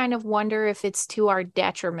almost kind of wonder if it's to our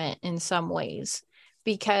detriment in some ways,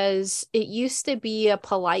 because it used to be a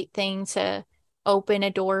polite thing to open a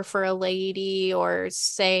door for a lady or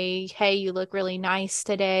say, hey, you look really nice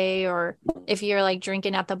today. Or if you're like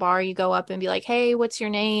drinking at the bar, you go up and be like, hey, what's your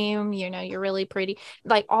name? You know, you're really pretty.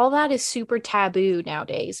 Like all that is super taboo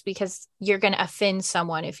nowadays because you're going to offend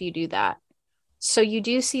someone if you do that. So you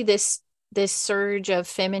do see this surge of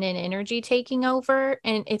feminine energy taking over,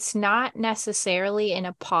 and it's not necessarily in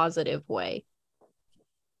a positive way.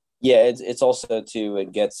 Yeah, it's also too,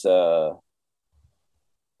 it gets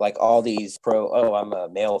like all these I'm a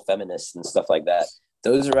male feminist and stuff like that.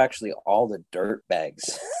 Those are actually all the dirt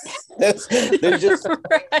bags. They're just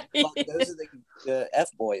right. Like, those are the F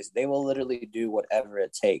boys. They will literally do whatever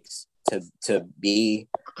it takes to be,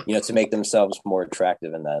 you know, to make themselves more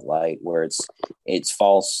attractive in that light, where it's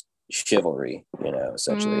false chivalry, you know,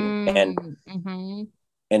 essentially.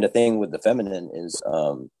 And the thing with the feminine is,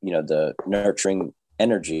 you know, the nurturing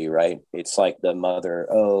energy, right? It's like the mother,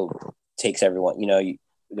 takes everyone, you know,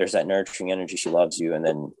 there's that nurturing energy, she loves you, and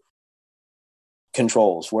then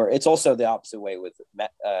controls. Where it's also the opposite way with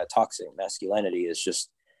toxic masculinity, is just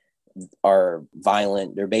are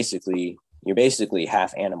violent. They're basically you're basically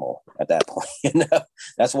half animal at that point.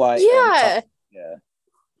 That's why. Yeah. Yeah.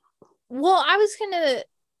 Well, I was going to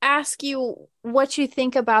ask you what you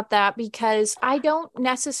think about that, because I don't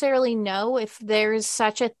necessarily know if there's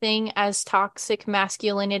such a thing as toxic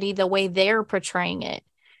masculinity the way they're portraying it.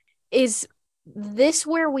 Is this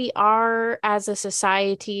where we are as a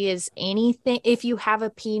society? Is anything, if you have a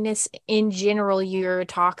penis in general, you're a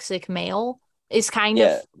toxic male? Is kind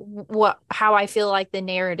of how I feel like the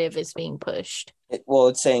narrative is being pushed.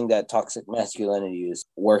 It's saying that toxic masculinity is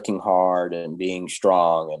working hard and being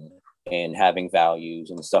strong and having values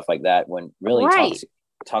and stuff like that, when really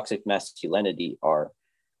toxic masculinity are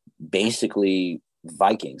basically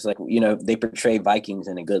Vikings. Like, they portray Vikings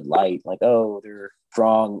in a good light, like, oh, they're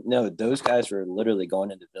strong. No, those guys were literally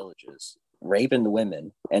going into villages, raping the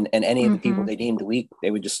women, and any of the people they deemed weak, they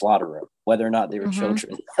would just slaughter them, whether or not they were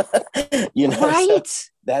children. Right. So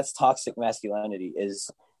that's toxic masculinity.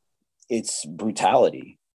 It's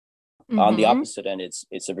brutality. On the opposite end, it's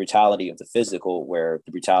the brutality of the physical, where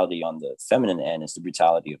the brutality on the feminine end is the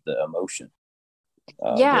brutality of the emotion.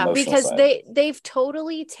 Because side. they've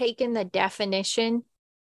totally taken the definition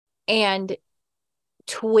and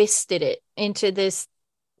twisted it into this.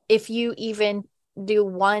 If you even do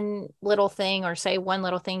one little thing or say one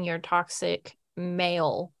little thing, you're toxic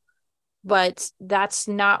male. But that's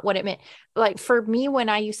not what it meant. Like, for me, when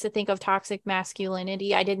I used to think of toxic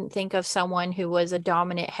masculinity, I didn't think of someone who was a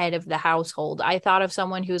dominant head of the household. I thought of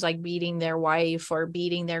someone who's like beating their wife or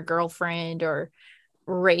beating their girlfriend or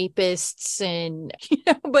rapists. And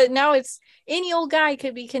but now it's any old guy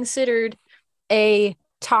could be considered a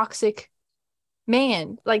toxic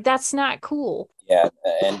man. Like, that's not cool. Yeah,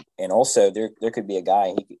 and also there could be a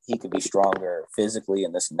guy, he could be stronger physically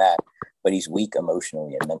and this and that, but he's weak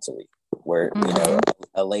emotionally and mentally. Where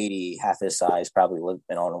a lady half his size, probably living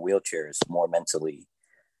on a wheelchair, is more mentally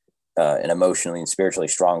and emotionally and spiritually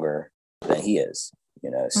stronger than he is.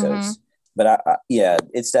 So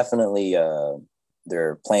it's definitely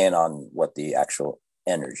they're playing on what the actual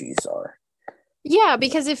energies are. Yeah,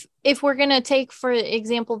 because if we're gonna take, for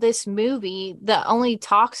example, this movie, the only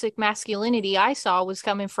toxic masculinity I saw was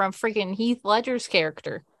coming from freaking Heath Ledger's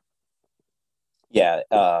character. Yeah,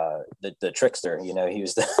 the trickster. He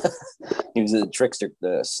was he was the trickster,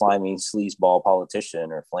 the slimy sleazeball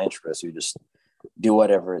politician or philanthropist who just do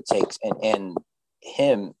whatever it takes. And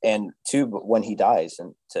him, and too, but when he dies,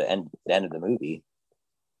 and to end the end of the movie,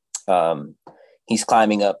 he's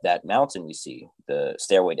climbing up that mountain we see, the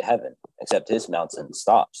stairway to heaven, except his mountain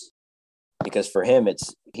stops, because for him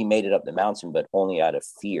he made it up the mountain, but only out of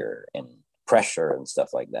fear and pressure and stuff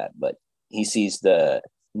like that. But he sees the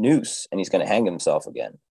noose and he's going to hang himself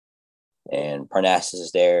again, and Parnassus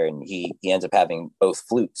is there, and he ends up having both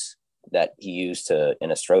flutes that he used in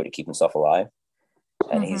his throat to keep himself alive.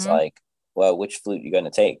 And he's like, well, which flute you going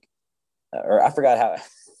to take? Or I forgot how.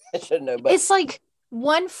 I should know, but it's like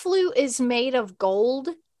one flute is made of gold,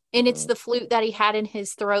 and it's the flute that he had in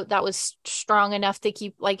his throat that was strong enough to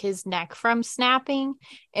keep like his neck from snapping.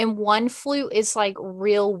 And one flute is like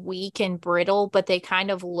real weak and brittle, but they kind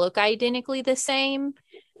of look identically the same.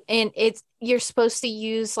 And you're supposed to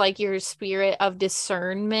use like your spirit of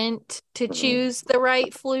discernment to choose the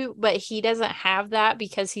right flute, but he doesn't have that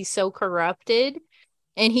because he's so corrupted,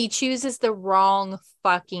 and he chooses the wrong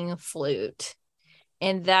fucking flute.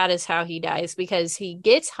 And that is how he dies, because he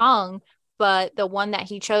gets hung, but the one that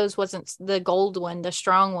he chose wasn't the gold one, the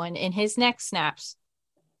strong one, and his neck snaps.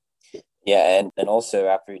 Yeah, and also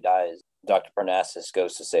after he dies, Dr. Parnassus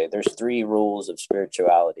goes to say there's 3 rules of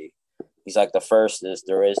spirituality. He's like, the first is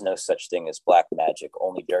there is no such thing as black magic,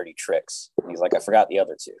 only dirty tricks. He's like, I forgot the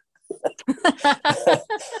other 2.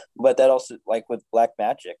 But that also, like with black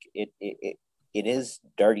magic, it is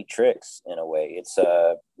dirty tricks in a way. It's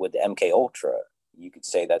with the MK Ultra, you could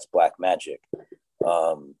say that's black magic.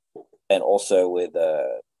 And also with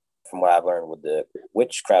from what I've learned with the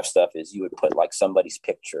witchcraft stuff, is you would put like somebody's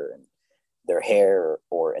picture and their hair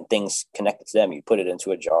and things connected to them. You put it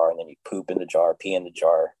into a jar, and then you poop in the jar, pee in the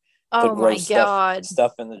jar. Oh my God.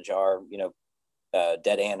 Stuff in the jar,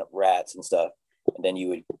 dead rats and stuff. And then you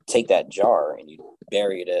would take that jar and you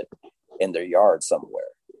bury it in their yard somewhere.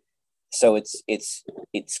 So it's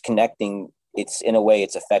connecting. It's in a way,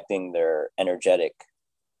 it's affecting their energetic.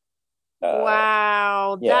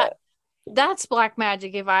 Wow. Yeah. That's black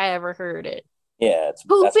magic if I ever heard it. Yeah. It's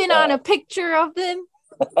pooping on a picture of them.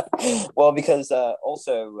 Well, because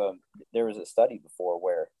also there was a study before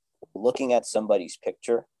where looking at somebody's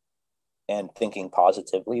picture and thinking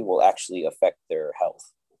positively will actually affect their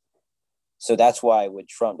health. So that's why with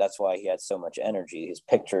Trump, that's why he had so much energy. His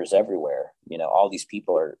pictures everywhere. All these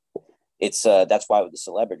people it's that's why with the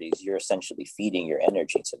celebrities, you're essentially feeding your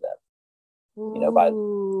energy to them, by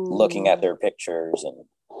looking at their pictures and,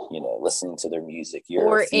 listening to their music.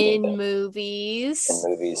 Or feeding in them. movies.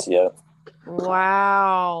 In movies, yeah.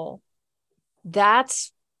 Wow.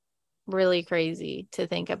 That's really crazy to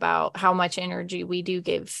think about how much energy we do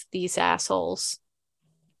give these assholes.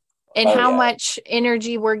 And how much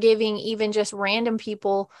energy we're giving even just random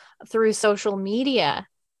people through social media.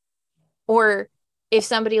 Or if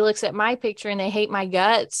somebody looks at my picture and they hate my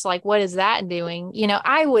guts, like, what is that doing?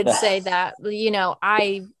 I would say that,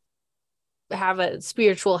 I have a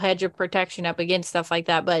spiritual hedge of protection up against stuff like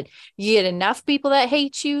that. But you get enough people that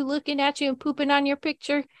hate you looking at you and pooping on your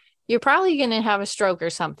picture, you're probably going to have a stroke or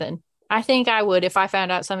something. I think I would if I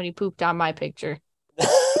found out somebody pooped on my picture.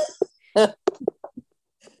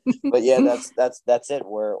 But yeah, that's it.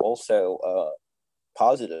 Where also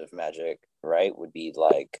positive magic, right, would be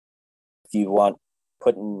like, if you want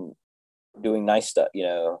doing nice stuff,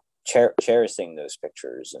 cherishing those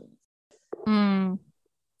pictures. And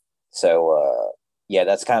so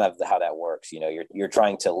that's kind of how that works. You're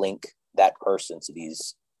trying to link that person to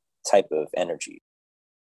these type of energy.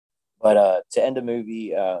 But to end a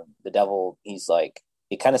movie, the devil, he's like,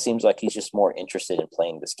 it kind of seems like he's just more interested in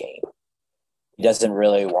playing this game. He doesn't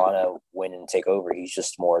really want to win and take over. He's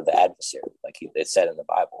just more the adversary, like it's said in the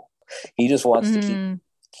Bible. He just wants to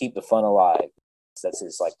keep the fun alive. That's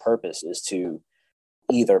his purpose, is to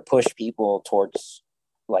either push people towards,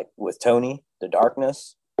 like with Tony, the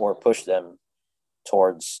darkness, or push them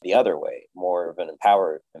towards the other way, more of an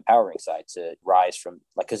empowering side, to rise from,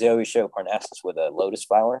 because they always show Parnassus with a lotus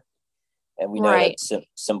flower, and we know that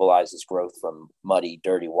symbolizes growth from muddy,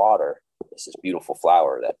 dirty water. It's this beautiful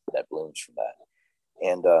flower that blooms from that.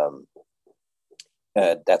 And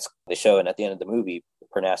that's they show, and at the end of the movie,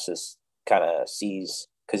 Parnassus kind of sees,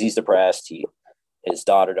 because he's depressed, his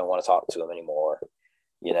daughter don't want to talk to him anymore,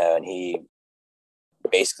 and he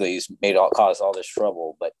basically has caused all this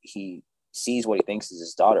trouble, but he sees what he thinks is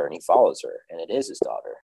his daughter, and he follows her, and it is his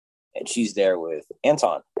daughter, and she's there with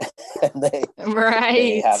Anton. And they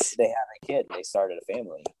have a kid. They started a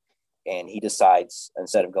family, and he decides,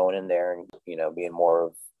 instead of going in there and being more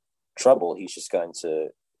of trouble, he's just going to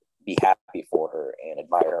be happy for her and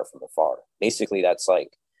admire her from afar. Basically, that's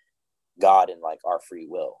like God and like our free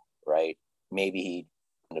will, right? Maybe he,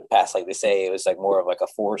 in the past, like they say, it was like more of like a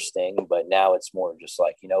forced thing, but now it's more just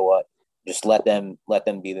like, what, just let them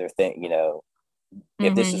be their thing.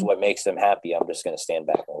 If this is what makes them happy, I'm just going to stand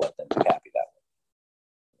back and let them be happy that way.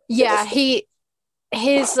 Yeah,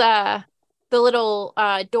 the little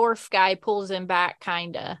dwarf guy pulls him back,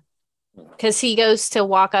 kind of, because he goes to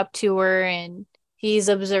walk up to her and he's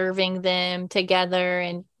observing them together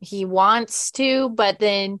and he wants to, but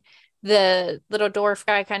then the little dwarf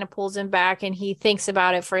guy kind of pulls him back, and he thinks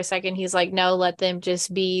about it for a second. He's like, no, let them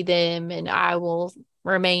just be them and I will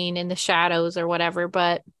remain in the shadows or whatever.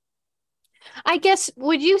 But I guess,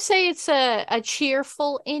 would you say it's a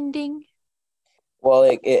cheerful ending? Well,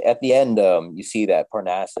 at the end, you see that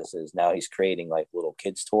Parnassus he's creating like little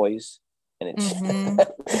kids' toys, and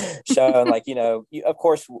it's showing like, of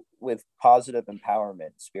course, with positive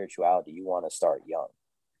empowerment, spirituality, you want to start young,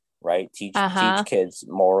 right? Teach kids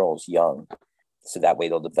morals young, so that way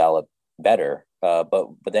they'll develop better.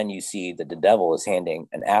 But then you see that the devil is handing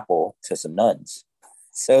an apple to some nuns,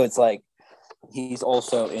 so it's like he's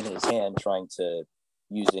also in his hand trying to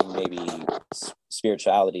using maybe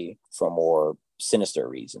spirituality for more sinister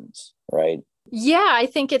reasons, right? Yeah, I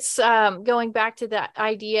think it's going back to that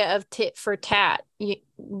idea of tit for tat.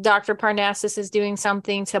 Dr. Parnassus is doing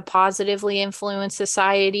something to positively influence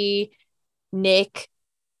society. Nick,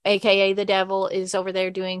 aka the devil, is over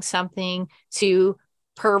there doing something to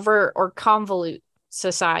pervert or convolute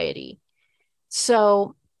society.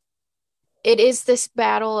 So it is this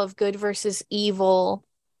battle of good versus evil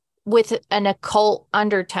with an occult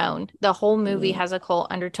undertone. The whole movie has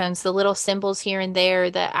occult undertones. The little symbols here and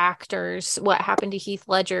there, the actors, what happened to Heath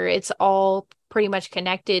Ledger, it's all pretty much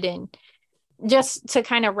connected. And just to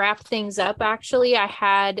kind of wrap things up, actually, I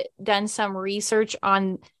had done some research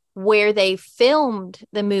on where they filmed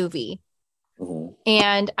the movie.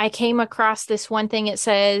 And I came across this one thing. It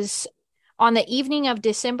says, on the evening of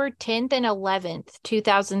December 10th and 11th,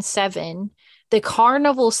 2007, the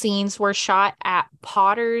carnival scenes were shot at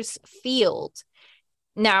Potter's Field.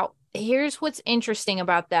 Now, here's what's interesting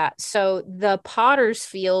about that. So the Potter's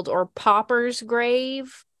Field, or Pauper's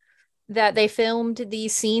Grave, that they filmed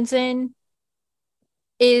these scenes in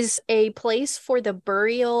is a place for the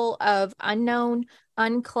burial of unknown,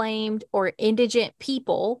 unclaimed, or indigent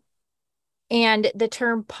people. And the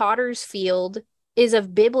term Potter's Field is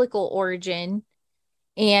of biblical origin,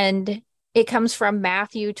 and It comes from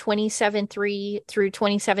Matthew 27:3 through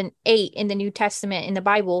 27:8 in the New Testament in the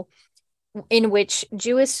Bible, in which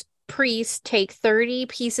Jewish priests take 30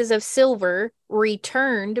 pieces of silver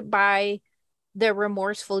returned by the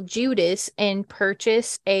remorseful Judas and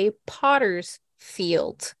purchase a potter's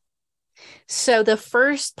field. So the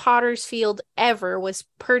first potter's field ever was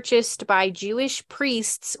purchased by Jewish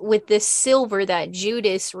priests with this silver that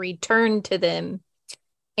Judas returned to them.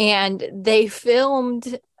 And they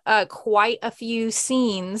filmed quite a few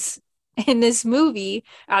scenes in this movie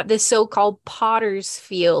at this so-called potter's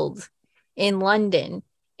field in London.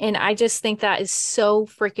 And I just think that is so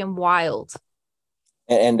freaking wild.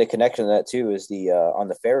 And the connection to that too is the on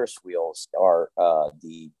the Ferris wheels are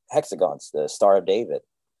the hexagons, the Star of David.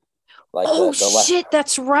 Like shit,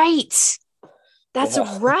 that's right. That's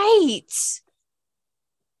right.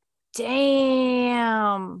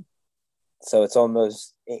 Damn. So it's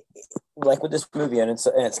almost like with this movie, and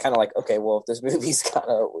it's kind of like, okay, well, if this movie's kind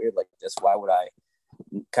of weird like this, why would I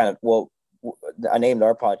kind of, well, I named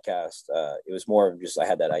our podcast, it was more of just, I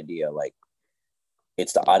had that idea, like,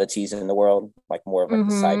 it's the oddities in the world, like more of like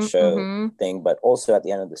the sideshow thing. But also at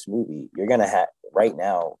the end of this movie, you're going to have, right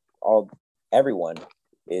now, everyone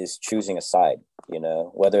is choosing a side, you know,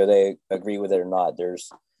 whether they agree with it or not. There's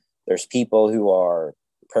people who are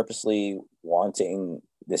purposely wanting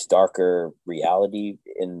this darker reality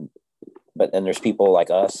but then there's people like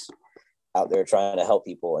us out there trying to help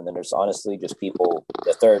people, and then there's honestly just people,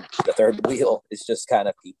 the third wheel is just kind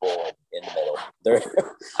of people in the middle.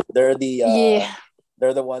 They're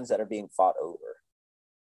the ones that are being fought over.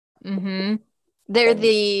 They're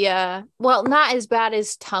the well, not as bad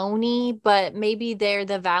as Tony, but maybe they're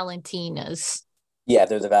the Valentinas. Yeah,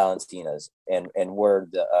 they're the Valentinas, and we're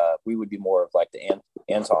we would be more of like the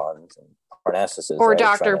Antons and Parnassuses, or right?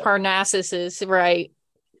 Dr. Parnassuses, right?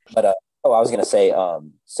 But I was gonna say,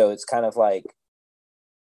 so it's kind of like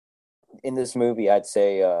in this movie, I'd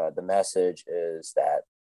say the message is that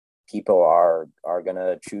people are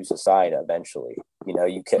gonna choose a side eventually. You know,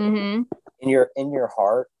 you can in your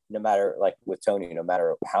heart, no matter, like with Tony, no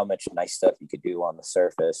matter how much nice stuff you could do on the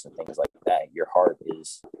surface and things like that, your heart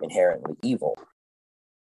is inherently evil.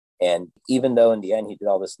 And even though in the end he did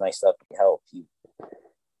all this nice stuff to help,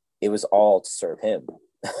 it was all to serve him.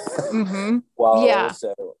 While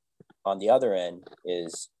also on the other end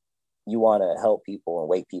is you want to help people and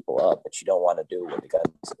wake people up, but you don't want to do it with the guns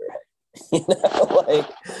to their head. You know, like,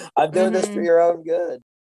 I'm doing this for your own good.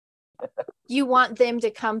 You want them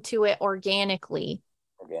to come to it organically,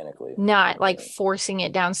 not like forcing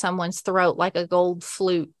it down someone's throat like a gold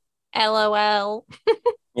flute. LOL.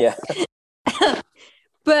 Yeah.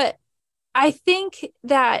 But I think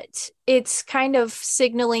that it's kind of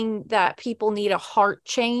signaling that people need a heart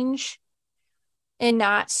change and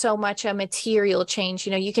not so much a material change.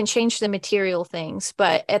 You know, you can change the material things,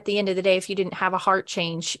 but at the end of the day, if you didn't have a heart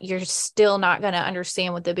change, you're still not going to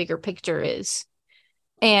understand what the bigger picture is.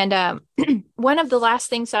 And one of the last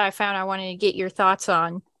things that I found I wanted to get your thoughts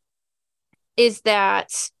on is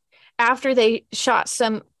that after they shot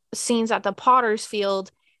some scenes at the Potter's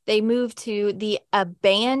Field, they moved to the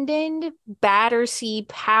abandoned Battersea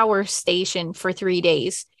Power Station for 3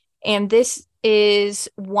 days. And this is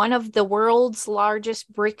one of the world's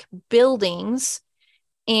largest brick buildings.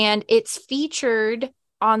 And it's featured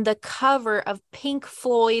on the cover of Pink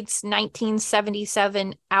Floyd's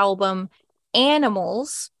 1977 album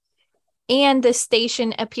Animals. And the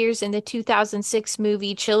station appears in the 2006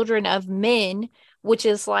 movie Children of Men, which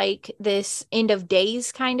is like this end of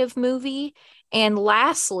days kind of movie. And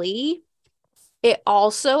lastly, it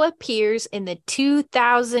also appears in the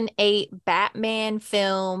 2008 Batman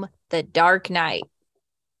film, The Dark Knight.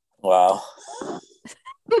 Wow.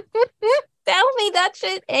 Tell me that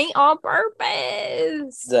shit ain't on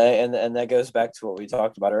purpose. And that goes back to what we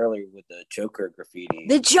talked about earlier with the Joker graffiti.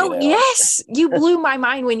 The joke, you know? Yes! You blew my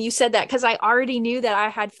mind when you said that, because I already knew that I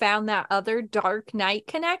had found that other Dark Knight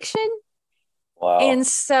connection. Wow. And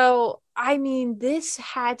so, I mean, this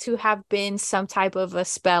had to have been some type of a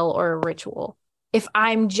spell or a ritual. If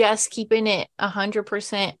I'm just keeping it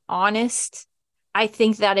 100% honest, I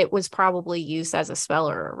think that it was probably used as a spell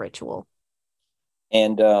or a ritual.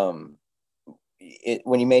 And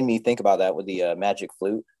when you made me think about that with the magic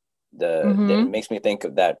flute, it makes me think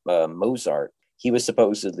of that Mozart. He was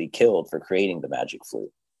supposedly killed for creating the magic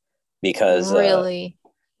flute because really,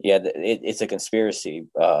 it's a conspiracy.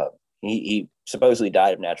 He supposedly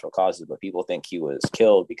died of natural causes, but people think he was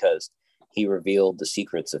killed because he revealed the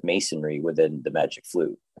secrets of masonry within the magic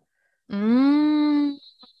flute.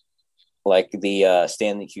 Like the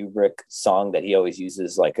Stanley Kubrick song that he always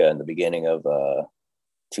uses, like in the beginning of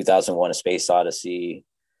 2001: A Space Odyssey.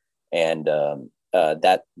 And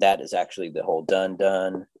that is actually the whole dun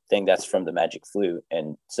dun thing. That's from the Magic Flute,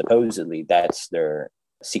 and supposedly that's their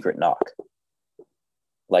secret knock.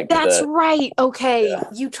 Like that's right. Okay, yeah.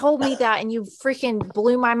 you told me that, and you freaking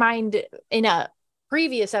blew my mind in a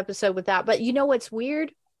previous episode with that. But you know what's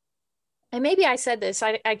weird? And maybe I said this,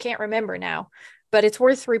 I can't remember now, but it's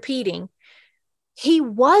worth repeating. He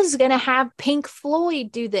was going to have Pink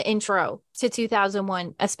Floyd do the intro to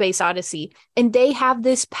 2001 A Space Odyssey, and they have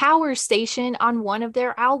this power station on one of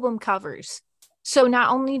their album covers. So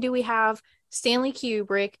not only do we have Stanley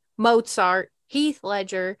Kubrick, Mozart, Heath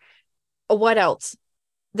Ledger, what else?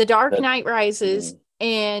 The Dark Knight Rises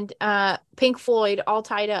and Pink Floyd all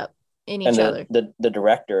tied up in each other. The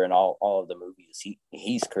director and all of the movies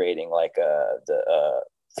he's creating, like the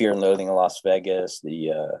Fear and Loathing in Las Vegas,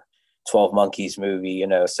 the 12 Monkeys movie, you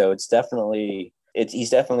know. So he's definitely,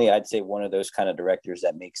 I'd say, one of those kind of directors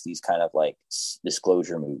that makes these kind of like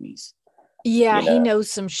disclosure movies. Yeah, you know? He knows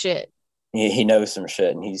some shit. He knows some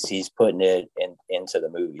shit, and he's putting it into the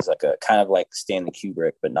movies, like a kind of like Stanley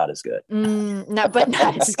Kubrick, but not as good. But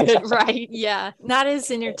not as good, right? Yeah, not as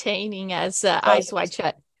entertaining as Eyes Wide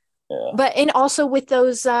Shut. Yeah. But and also with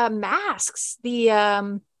those masks,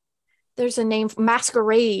 the there's a name,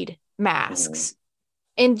 masquerade masks,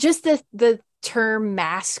 and just the term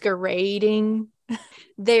masquerading.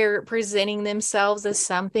 They're presenting themselves as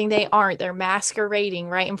something they aren't. They're masquerading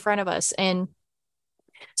right in front of us, and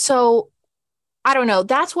so. I don't know.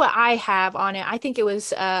 That's what I have on it. I think it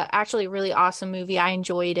was actually a really awesome movie. I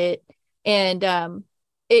enjoyed it. And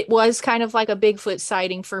it was kind of like a Bigfoot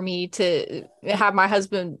sighting for me to have my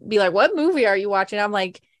husband be like, what movie are you watching? I'm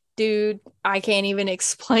like, dude, I can't even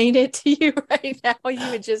explain it to you right now. You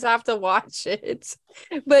would just have to watch it.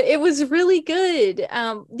 But it was really good.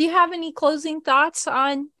 Do you have any closing thoughts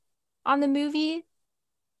on the movie?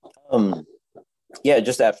 Yeah,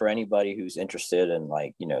 just that for anybody who's interested in,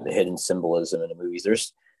 like, you know, the hidden symbolism in the movies,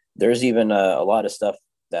 there's even a lot of stuff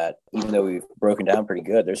that, even though we've broken down pretty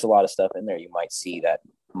good, there's a lot of stuff in there you might see that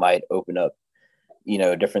might open up, you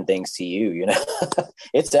know, different things to you, you know.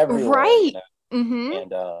 It's everywhere, right? You know?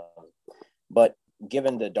 And but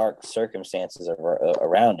given the dark circumstances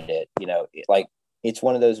around it, you know, it's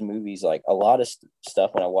one of those movies, like a lot of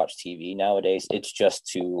stuff when I watch TV nowadays, it's just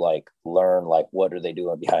to like learn, like, what are they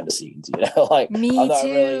doing behind the scenes, you know. Like, Me I'm not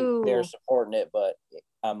too. really there supporting it, but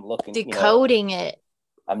I'm looking, decoding it.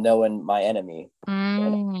 I'm knowing my enemy,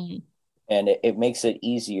 and it makes it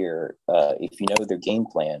easier if you know their game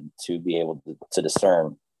plan to be able to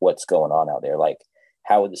discern what's going on out there. Like,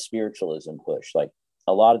 how would the spiritualism push? Like,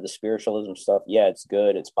 a lot of the spiritualism stuff, yeah, it's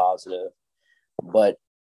good, it's positive, but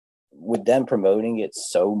with them promoting it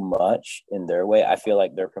so much in their way, I feel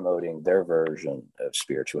like they're promoting their version of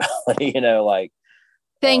spirituality, you know, like.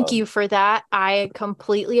 Thank you for that. I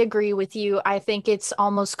completely agree with you. I think it's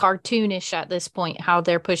almost cartoonish at this point, how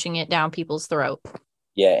they're pushing it down people's throat.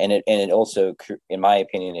 Yeah. And it also, in my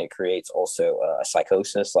opinion, it creates also a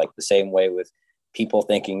psychosis, like the same way with people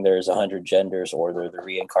thinking there's 100 genders or they're the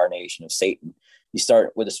reincarnation of Satan. You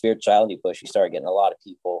start with a spirituality push, you start getting a lot of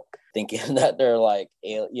people thinking that they're like,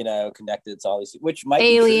 you know, connected to all these, which might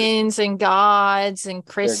aliens and gods and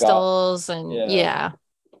crystals and yeah.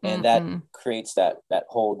 And that creates that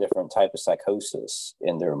whole different type of psychosis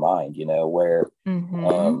in their mind, you know, where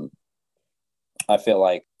I feel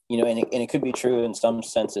like, you know, and it could be true in some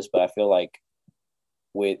senses, but I feel like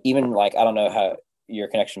with even, like, I don't know how your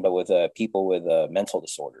connection, but with people with mental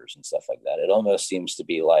disorders and stuff like that, it almost seems to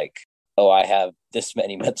be like, oh, I have this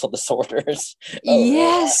many mental disorders.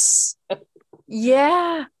 Yes.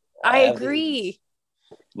 Yeah, I agree.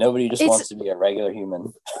 These. Nobody just wants to be a regular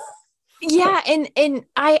human. Yeah, and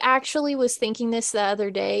I actually was thinking this the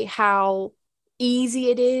other day, how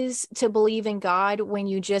easy it is to believe in God when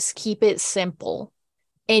you just keep it simple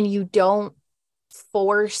and you don't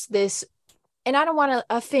force this. And I don't want to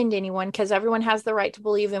offend anyone because everyone has the right to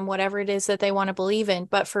believe in whatever it is that they want to believe in.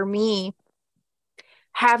 But for me,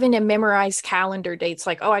 having to memorize calendar dates,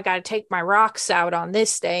 like, oh, I got to take my rocks out on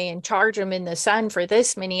this day and charge them in the sun for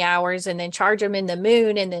this many hours and then charge them in the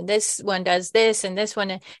moon. And then this one does this and this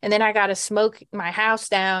one. And then I got to smoke my house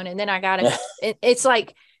down. And then I got to, it's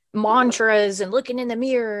like mantras and looking in the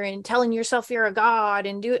mirror and telling yourself you're a god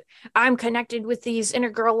and I'm connected with these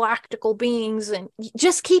intergalactical beings, and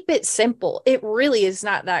just keep it simple. It really is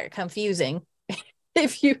not that confusing.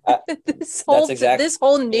 If you this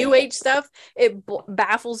whole new age stuff, it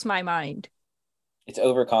baffles my mind. It's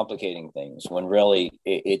overcomplicating things when really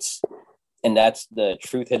it's, and that's the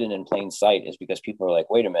truth hidden in plain sight, is because people are like,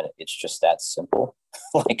 wait a minute, it's just that simple.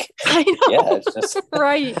 Like, I know. Yeah, it's just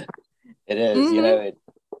right. It is, you know,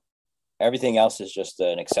 everything else is just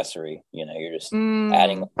an accessory. You're just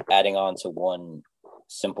adding on to one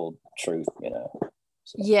simple truth.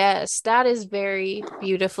 So. Yes, that is very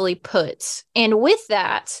beautifully put. And with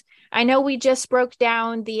that, I know we just broke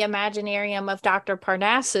down the Imaginarium of Dr.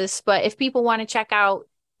 Parnassus, but if people want to check out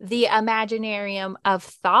the Imaginarium of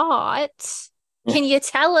Thought, can you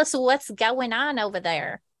tell us what's going on over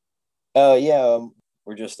there?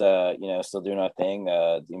 We're just still doing our thing.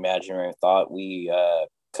 The Imaginarium of Thought. We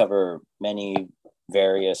cover many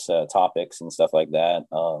various topics and stuff like that.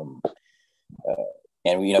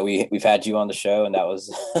 And we've had you on the show, and that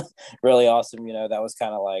was really awesome. That was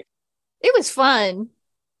kind of like, it was fun.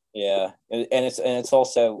 Yeah, and it's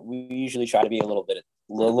also, we usually try to be a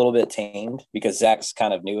little bit tamed because Zach's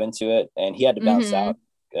kind of new into it, and he had to bounce out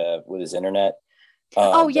with his internet.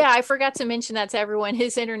 I forgot to mention that to everyone.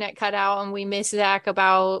 His internet cut out, and we missed Zach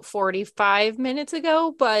about 45 minutes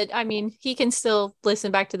ago. But I mean, he can still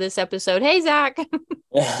listen back to this episode. Hey, Zach.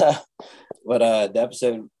 Yeah. But the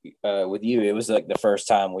episode with you, it was like the first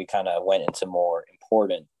time we kind of went into more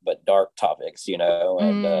important but dark topics, and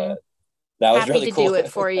that was happy really to cool. Do it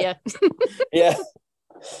for you. Yeah.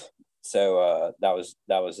 So that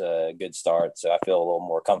was a good start. So I feel a little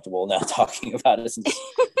more comfortable now talking about it since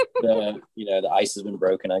the ice has been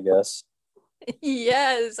broken, I guess.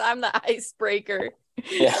 Yes, I'm the icebreaker.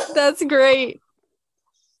 Yeah. That's great.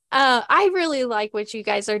 I really like what you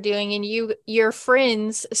guys are doing, and you're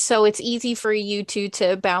friends, so it's easy for you two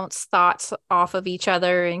to bounce thoughts off of each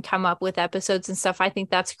other and come up with episodes and stuff. I think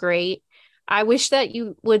that's great. I wish that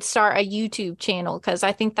you would start a YouTube channel, because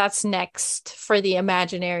I think that's next for the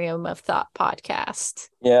Imaginarium of Thought podcast.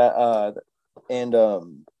 Yeah, and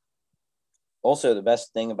also the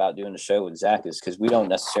best thing about doing the show with Zach is because we don't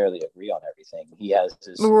necessarily agree on everything. He has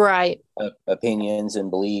his opinions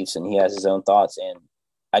and beliefs, and he has his own thoughts, and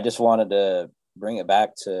I just wanted to bring it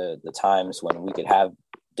back to the times when we could have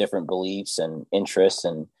different beliefs and interests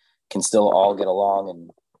and can still all get along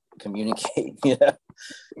and communicate.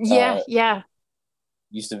 Yeah.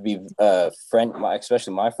 Used to be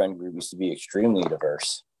especially my friend group used to be extremely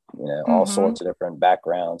diverse, all sorts of different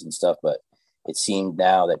backgrounds and stuff. But it seemed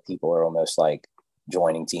now that people are almost like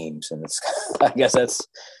joining teams, and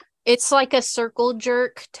it's like a circle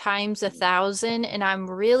jerk times 1,000. And I'm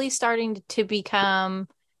really starting to become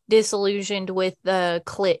disillusioned with the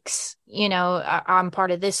cliques. I'm part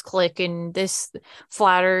of this clique and this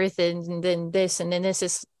flat earth, and then this, and then this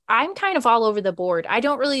is, I'm kind of all over the board. I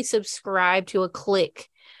don't really subscribe to a clique.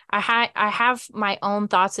 I have my own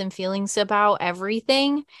thoughts and feelings about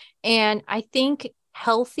everything, and I think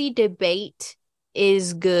healthy debate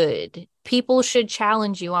is good. People should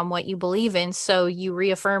challenge you on what you believe in, so you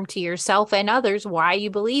reaffirm to yourself and others why you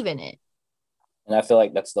believe in it. And I feel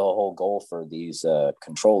like that's the whole goal for these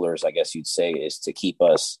controllers, I guess you'd say, is to keep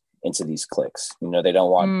us into these cliques. They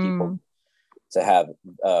don't want people to have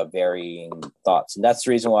varying thoughts. And that's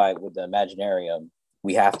the reason why with the Imaginarium,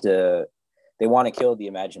 they want to kill the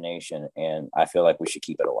imagination. And I feel like we should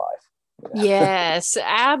keep it alive. Yes,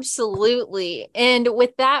 absolutely. And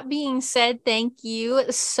with that being said, thank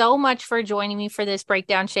you so much for joining me for this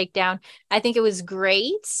Breakdown Shakedown. I think it was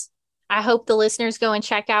great. I hope the listeners go and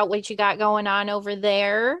check out what you got going on over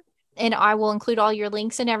there. And I will include all your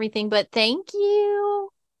links and everything. But thank you.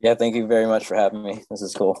 Yeah, thank you very much for having me. This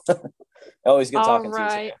is cool. Always good talking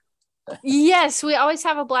to you. Yes, we always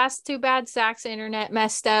have a blast. Too bad Zach's internet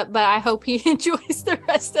messed up, but I hope he enjoys the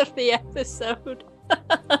rest of the episode.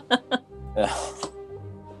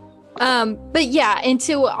 But yeah, and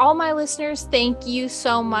to all my listeners, thank you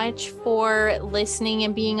so much for listening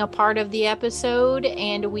and being a part of the episode,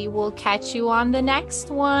 and we will catch you on the next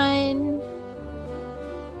one.